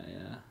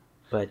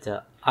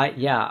 But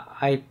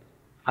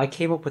I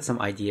came up with some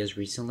ideas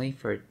recently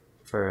for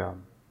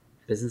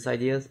business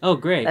ideas. Oh,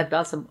 great! I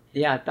bounced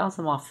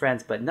them off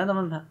friends, but none of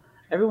them.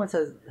 Everyone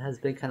has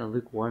been kind of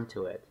lukewarm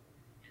to it,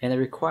 and it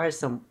requires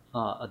some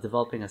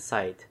developing a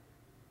site.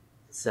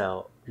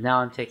 So now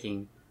I'm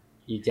taking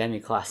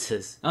Udemy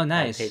classes. Oh,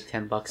 nice! I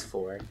paid $10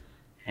 for,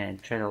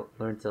 and trying to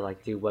learn to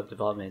like do web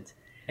development.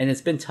 And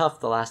it's been tough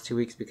the last 2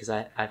 weeks because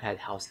I've had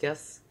house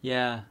guests.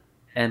 Yeah.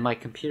 And my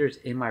computer's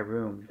in my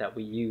room that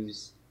we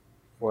use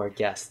for our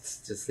guests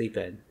to sleep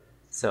in.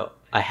 So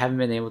I haven't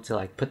been able to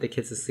like put the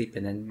kids to sleep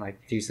and then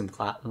like do some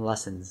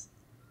lessons.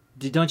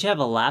 Don't you have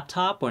a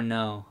laptop or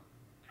no?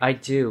 I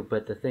do,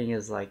 but the thing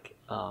is like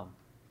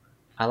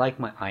I like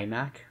my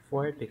iMac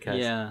for it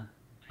because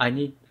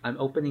I'm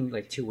opening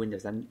like 2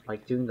 windows. I'm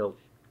like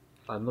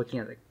I'm looking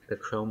at the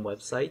Chrome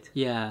website.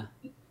 Yeah.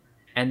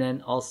 And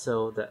then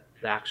also the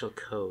actual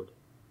code.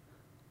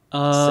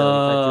 Oh. So if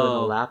I do it on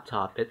a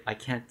laptop, I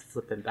can't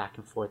flip it back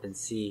and forth and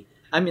see.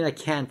 I mean, I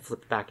can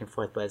flip back and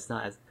forth, but it's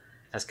not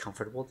as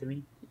comfortable to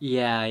me.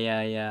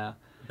 Yeah.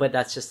 But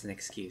that's just an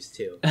excuse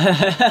too.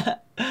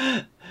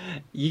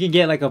 You can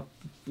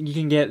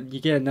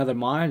get another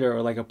monitor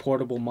or like a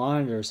portable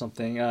monitor or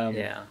something.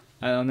 Yeah.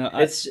 I don't know.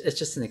 It's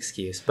just an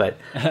excuse, but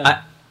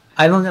I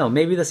don't know.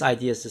 Maybe this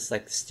idea is just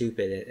like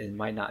stupid and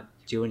might not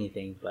do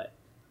anything, but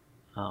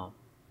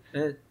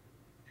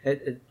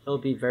it'll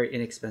be very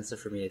inexpensive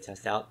for me to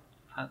test out.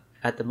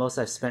 At the most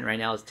I've spent right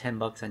now is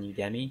 $10 on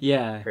Udemy.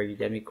 Yeah. For a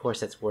Udemy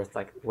course that's worth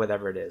like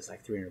whatever it is,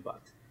 like $300.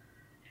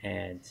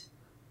 And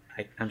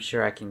I'm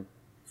sure I can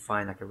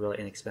find like a really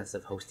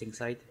inexpensive hosting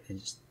site and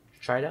just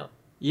try it out.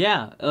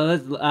 Yeah.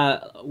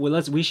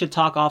 We should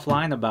talk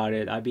offline about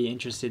it. I'd be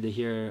interested to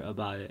hear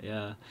about it.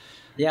 Yeah.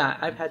 Yeah,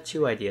 I've had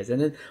 2 ideas, and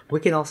then we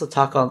can also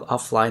talk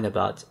offline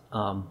about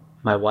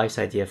my wife's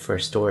idea for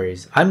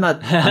stories. I'm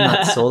not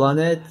sold on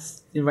it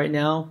right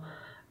now,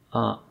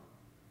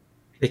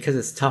 because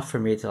it's tough for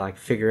me to like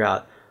figure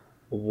out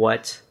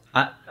what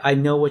I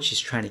know what she's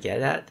trying to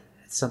get at.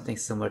 It's something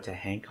similar to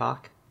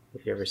Hancock.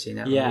 Have you ever seen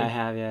that? Yeah, movie? I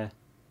have. Yeah.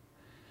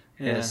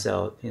 Yeah.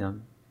 So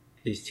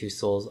these 2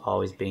 souls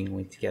always being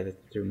linked together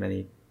through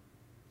many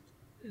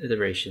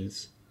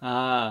iterations.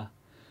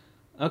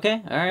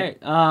 Okay. All right.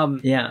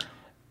 Yeah.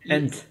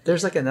 And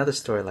there's like another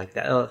story like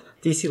that.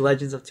 DC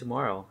Legends of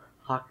Tomorrow,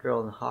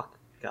 Hawkgirl and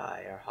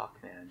Hawkeye or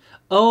Hawkman.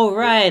 Oh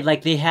right,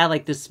 like they had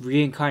like this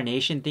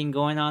reincarnation thing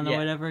going on or Yeah.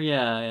 whatever.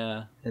 Yeah,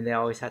 yeah. And they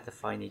always had to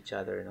find each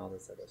other and all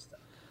this other stuff.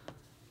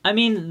 I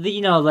mean,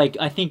 you know, like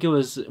I think it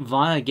was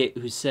Vonnegut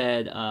who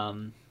said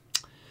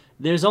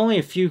there's only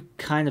a few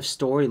kind of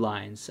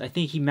storylines. I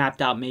think he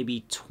mapped out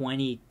maybe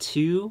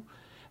 22,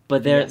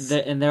 but Yes.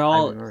 they're I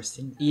all remember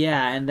seeing that.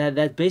 yeah, and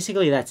that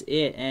basically that's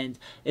it, and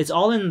it's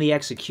all in the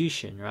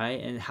execution,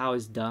 right, and how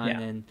it's done, Yeah.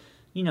 and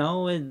you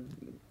know,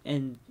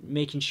 and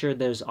making sure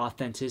there's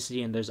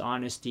authenticity and there's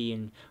honesty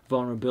and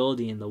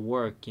vulnerability in the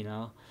work, you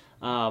know,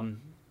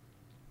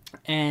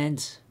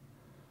 and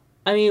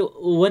I mean,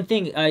 one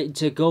thing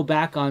to go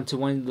back on to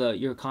one of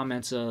your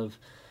comments of.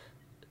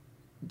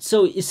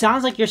 So it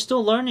sounds like you're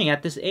still learning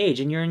at this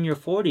age, and you're in your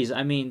 40s.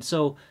 I mean,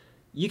 so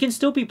you can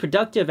still be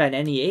productive at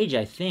any age,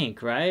 I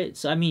think, right?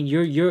 So I mean,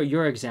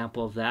 you're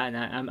example of that,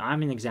 and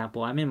I'm an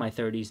example. I'm in my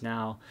 30s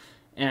now,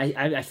 and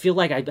I feel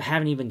like I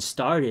haven't even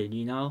started,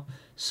 you know.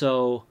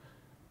 So,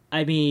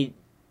 I mean,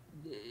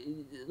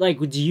 like,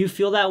 do you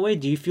feel that way?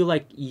 Do you feel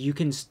like you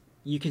can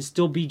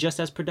still be just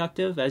as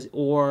productive as,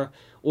 or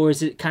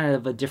is it kind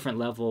of a different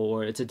level,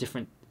 or it's a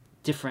different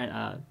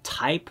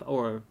type,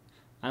 or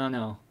I don't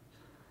know.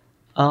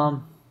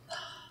 Um,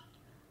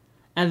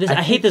 And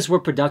I hate this word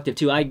productive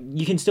too.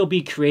 You can still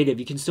be creative.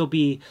 You can still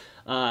be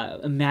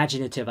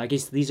imaginative. I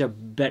guess these are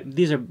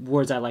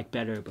words I like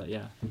better. But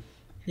yeah.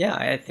 yeah,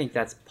 I think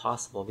that's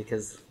possible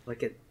because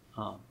look at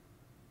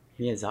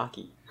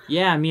Miyazaki.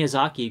 Yeah,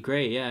 Miyazaki,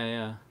 great.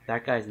 Yeah,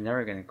 That guy's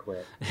never gonna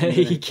quit. yeah.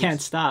 He can't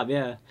stop.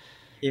 Yeah.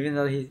 Even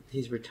though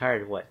he's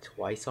retired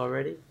twice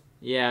already.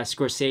 Yeah,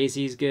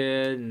 Scorsese's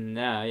good, and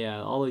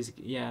yeah, all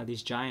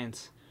these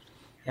giants.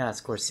 Yeah,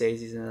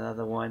 Scorsese's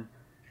another one.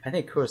 I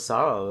think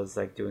Kurosawa was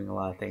like doing a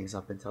lot of things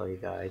up until he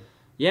died.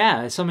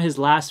 Yeah, some of his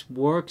last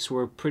works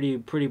were pretty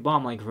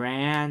bomb, like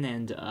Ran,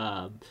 and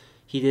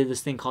he did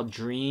this thing called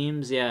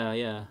Dreams. Yeah,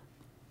 yeah.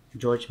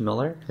 George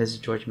Miller? This is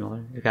George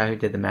Miller, the guy who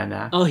did the Mad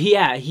Max. Oh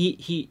yeah,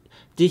 he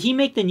did he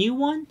make the new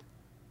one?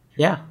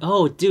 Yeah.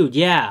 Oh dude,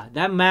 yeah,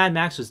 that Mad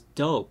Max was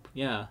dope.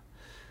 Yeah.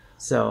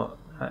 So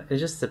it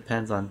just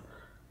depends on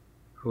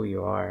who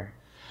you are.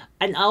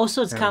 And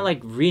also it's kind of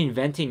like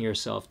reinventing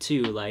yourself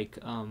too, like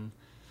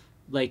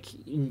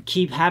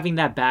keep having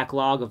that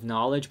backlog of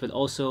knowledge, but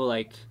also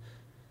like,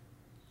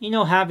 you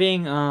know,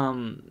 having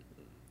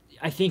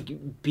I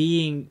think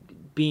being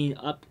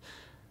up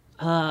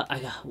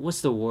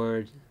what's the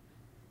word,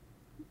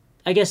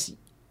 I guess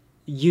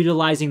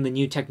utilizing the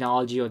new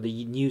technology or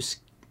the new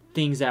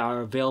things that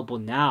are available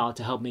now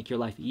to help make your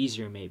life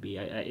easier, maybe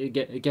I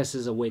guess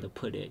is a way to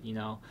put it, you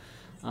know.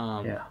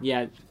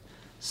 Yeah,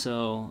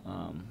 so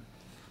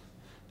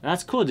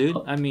that's cool, dude.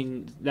 I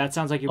mean, that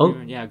sounds like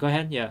you're yeah, go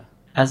ahead. Yeah.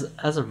 As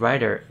a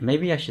writer,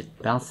 maybe I should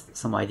bounce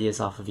some ideas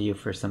off of you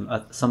for some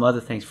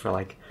other things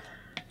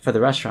for the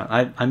restaurant.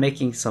 I'm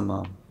making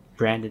some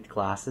branded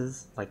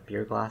glasses, like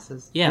beer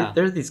glasses. Yeah.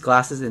 There's these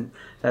glasses that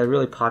are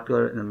really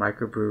popular in the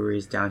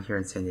microbreweries down here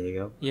in San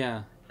Diego.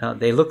 Yeah.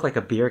 They look like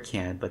a beer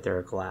can, but they're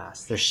a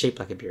glass. They're shaped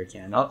like a beer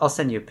can. I'll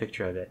send you a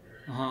picture of it.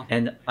 Uh-huh.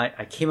 And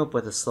I came up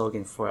with a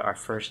slogan for our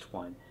first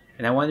one.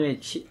 And I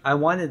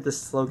wanted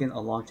this slogan a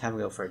long time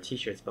ago for our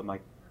t-shirts, but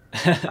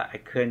I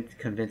couldn't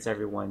convince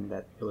everyone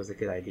that it was a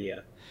good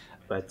idea.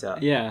 But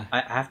yeah,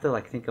 I have to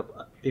like think of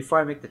before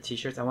I make the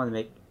t-shirts. I want to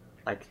make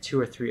like 2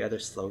 or 3 other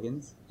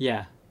slogans.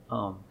 Yeah.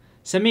 Um,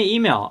 Send me an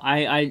email.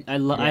 I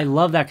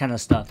love that kind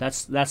of stuff.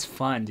 That's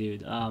fun,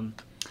 dude.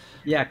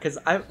 Yeah, because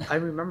I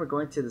remember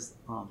going to this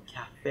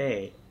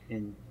cafe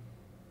in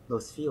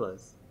Los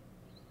Feliz.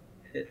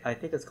 I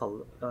think it's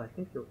called. I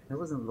think it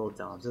wasn't Little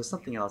Dom's. It was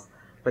something else.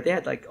 But they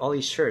had like all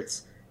these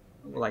shirts,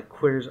 like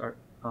quitters are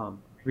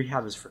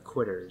rehab is for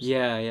quitters.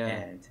 Yeah, yeah.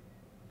 And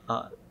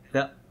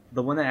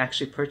the one I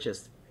actually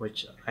purchased,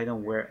 which I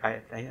don't wear,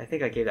 I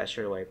think I gave that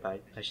shirt away,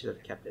 but I should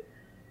have kept it.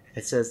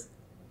 It says,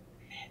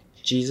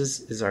 Jesus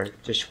is our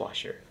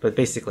dishwasher, but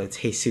basically it's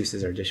Jesus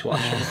is our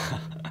dishwasher.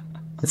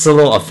 It's a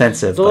little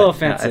offensive. It's a little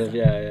offensive,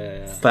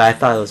 yeah. But I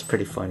thought it was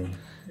pretty funny.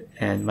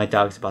 And my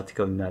dog's about to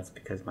go nuts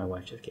because my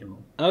wife just came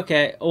home.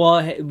 Okay,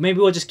 well, maybe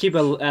we'll just keep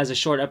it as a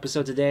short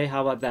episode today.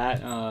 How about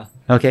that?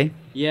 Okay.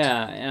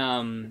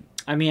 Yeah.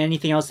 I mean,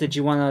 anything else that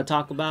you want to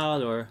talk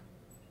about, or?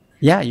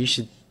 Yeah, you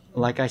should.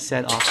 Like I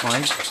said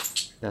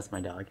offline, that's my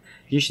dog.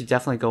 You should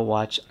definitely go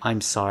watch I'm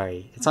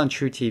Sorry. It's on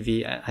True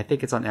TV. I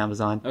think it's on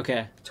Amazon.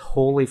 Okay.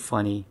 Totally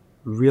funny,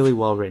 really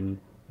well written,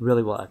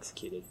 really well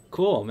executed.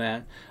 Cool,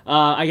 man.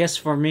 I guess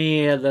for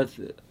me, I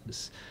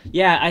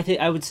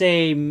would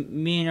say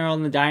Me and Earl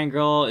and the Dying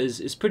Girl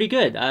is pretty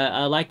good.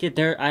 I like it.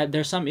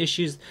 There's some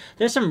issues.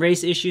 There's some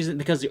race issues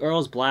because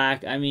Earl's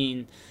black. I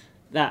mean,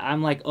 that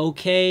I'm like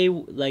okay,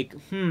 like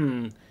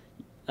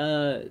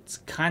it's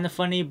kind of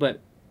funny,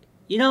 but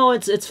you know,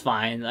 it's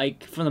fine.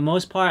 Like for the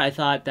most part, I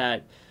thought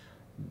that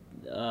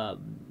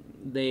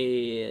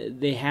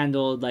they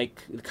handled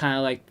like kind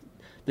of like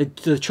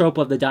the trope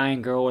of the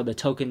dying girl or the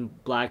token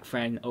black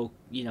friend,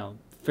 you know,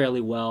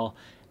 fairly well.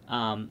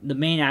 The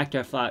main actor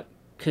I thought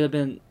could have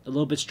been a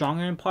little bit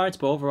stronger in parts,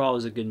 but overall it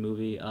was a good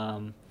movie.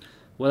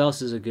 What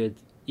else is a good?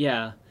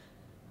 Yeah.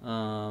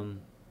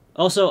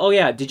 Also, oh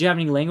yeah, did you have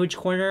any language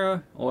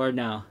corner or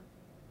no?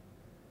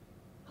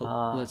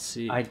 Let's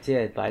see. I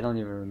did, but I don't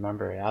even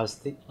remember it. I was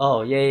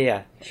oh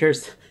yeah. Here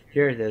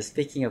it is.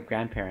 Speaking of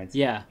grandparents,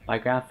 Yeah. my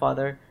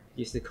grandfather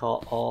used to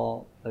call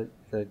all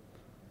the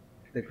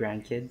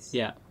grandkids.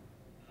 Yeah.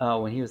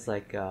 When he was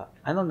like,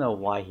 I don't know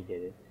why he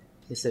did it.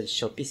 He said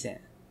 "shopisen."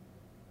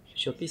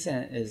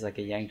 Shopisen is like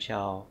a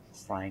Yangqiao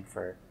slang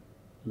for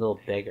little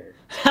beggar.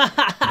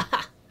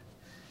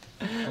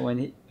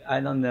 I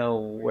don't know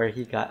where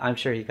he got. I'm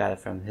sure he got it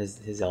from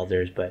his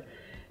elders, but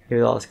he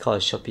would always call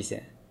it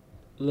 "shopisen."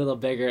 Little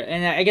bigger,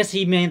 and I guess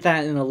he meant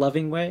that in a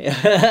loving way.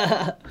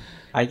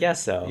 I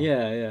guess so.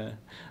 Yeah.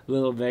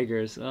 Little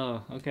beggars.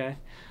 Oh, okay.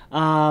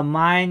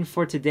 Mine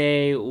for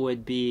today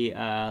would be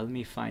let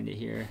me find it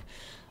here.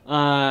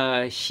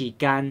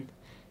 Shigan.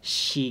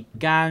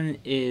 Shigan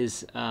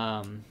is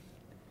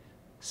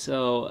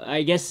so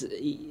I guess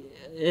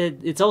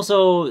it's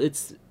also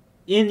it's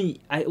in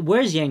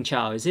where's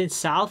Yangqiao? Is it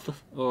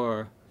south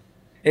or?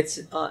 It's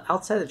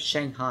outside of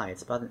Shanghai.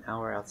 It's about an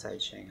hour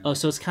outside Shanghai. Oh,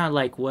 so it's kind of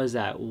like what is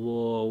that?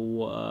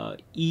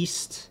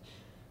 East.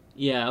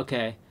 Yeah.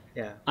 Okay.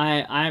 Yeah.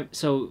 I'm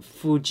so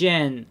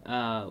Fujian.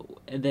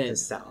 The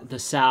south. The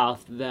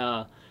south.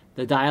 The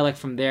dialect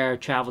from there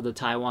traveled to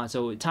Taiwan.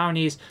 So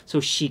Taiwanese. So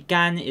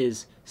Shigan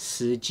is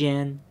时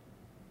间.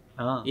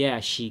 Oh. Yeah,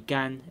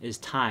 Shigan is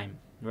time,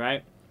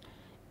 right?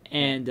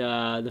 And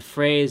the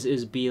phrase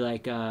is be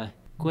like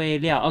归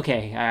料.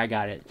 Okay, I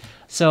got it.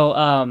 So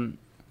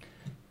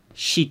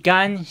时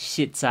间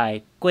是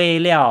在归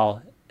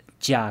料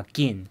加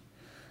紧。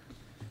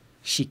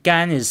时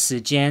间 is 时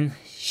间，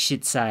是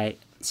在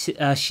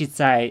是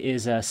在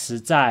is 实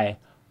在，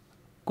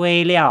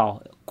归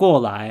料过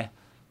来，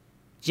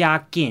加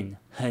紧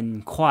很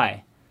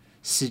快。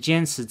时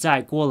间实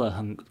在过了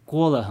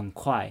很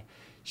快。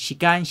时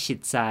间实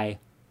在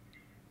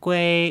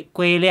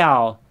归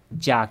料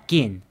加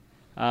紧。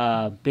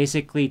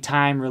Basically,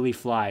 time really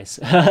flies.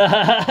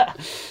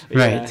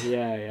 Right.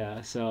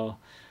 Yeah. So,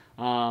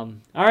 all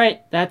right,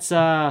 that's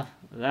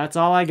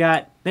all I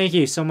got. Thank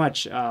you so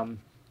much.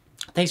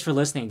 Thanks for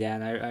listening,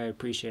 Dan. I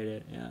appreciate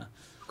it. Yeah.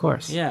 Of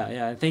course.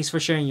 Yeah. Thanks for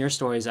sharing your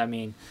stories. I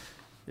mean,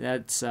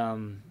 that's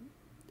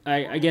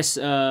I guess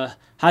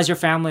how's your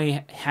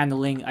family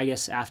handling? I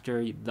guess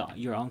after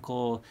your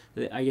uncle,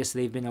 I guess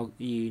they've been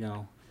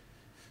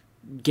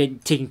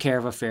taking care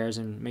of affairs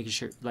and making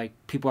sure like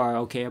people are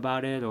okay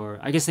about it, or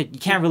I guess you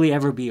can't really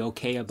ever be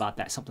okay about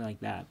that, something like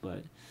that.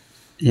 But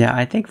yeah,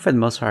 I think for the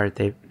most part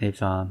they've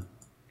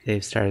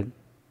started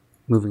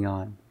moving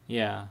on.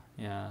 Yeah,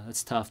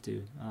 that's tough,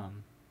 dude.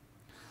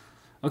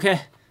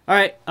 Okay, all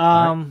right.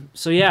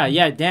 So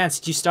yeah, Dan,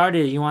 since you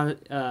started, you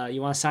want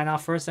to sign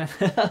off first then?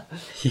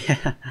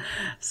 Yeah.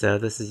 So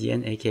this is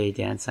Yin, aka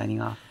Dan,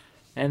 signing off.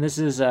 And this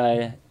is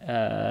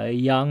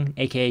Young,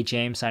 aka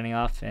James, signing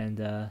off.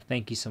 And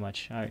thank you so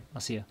much. All right,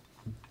 I'll see you.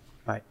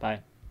 Bye.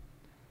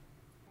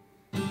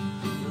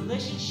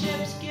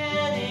 Relationships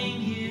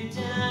getting you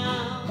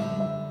down.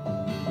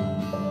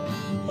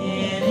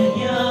 Yin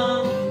and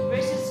Young,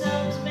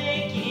 racism's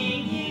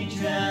making you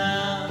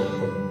drown.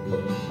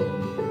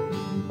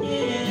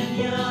 Yin and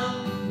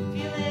Young,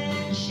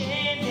 feeling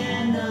shamed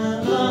and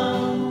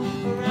alone.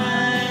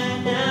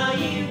 Right now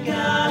you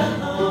got a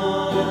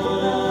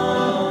home.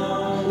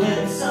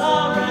 It's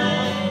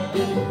alright.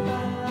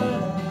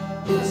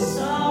 It's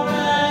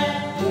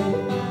alright.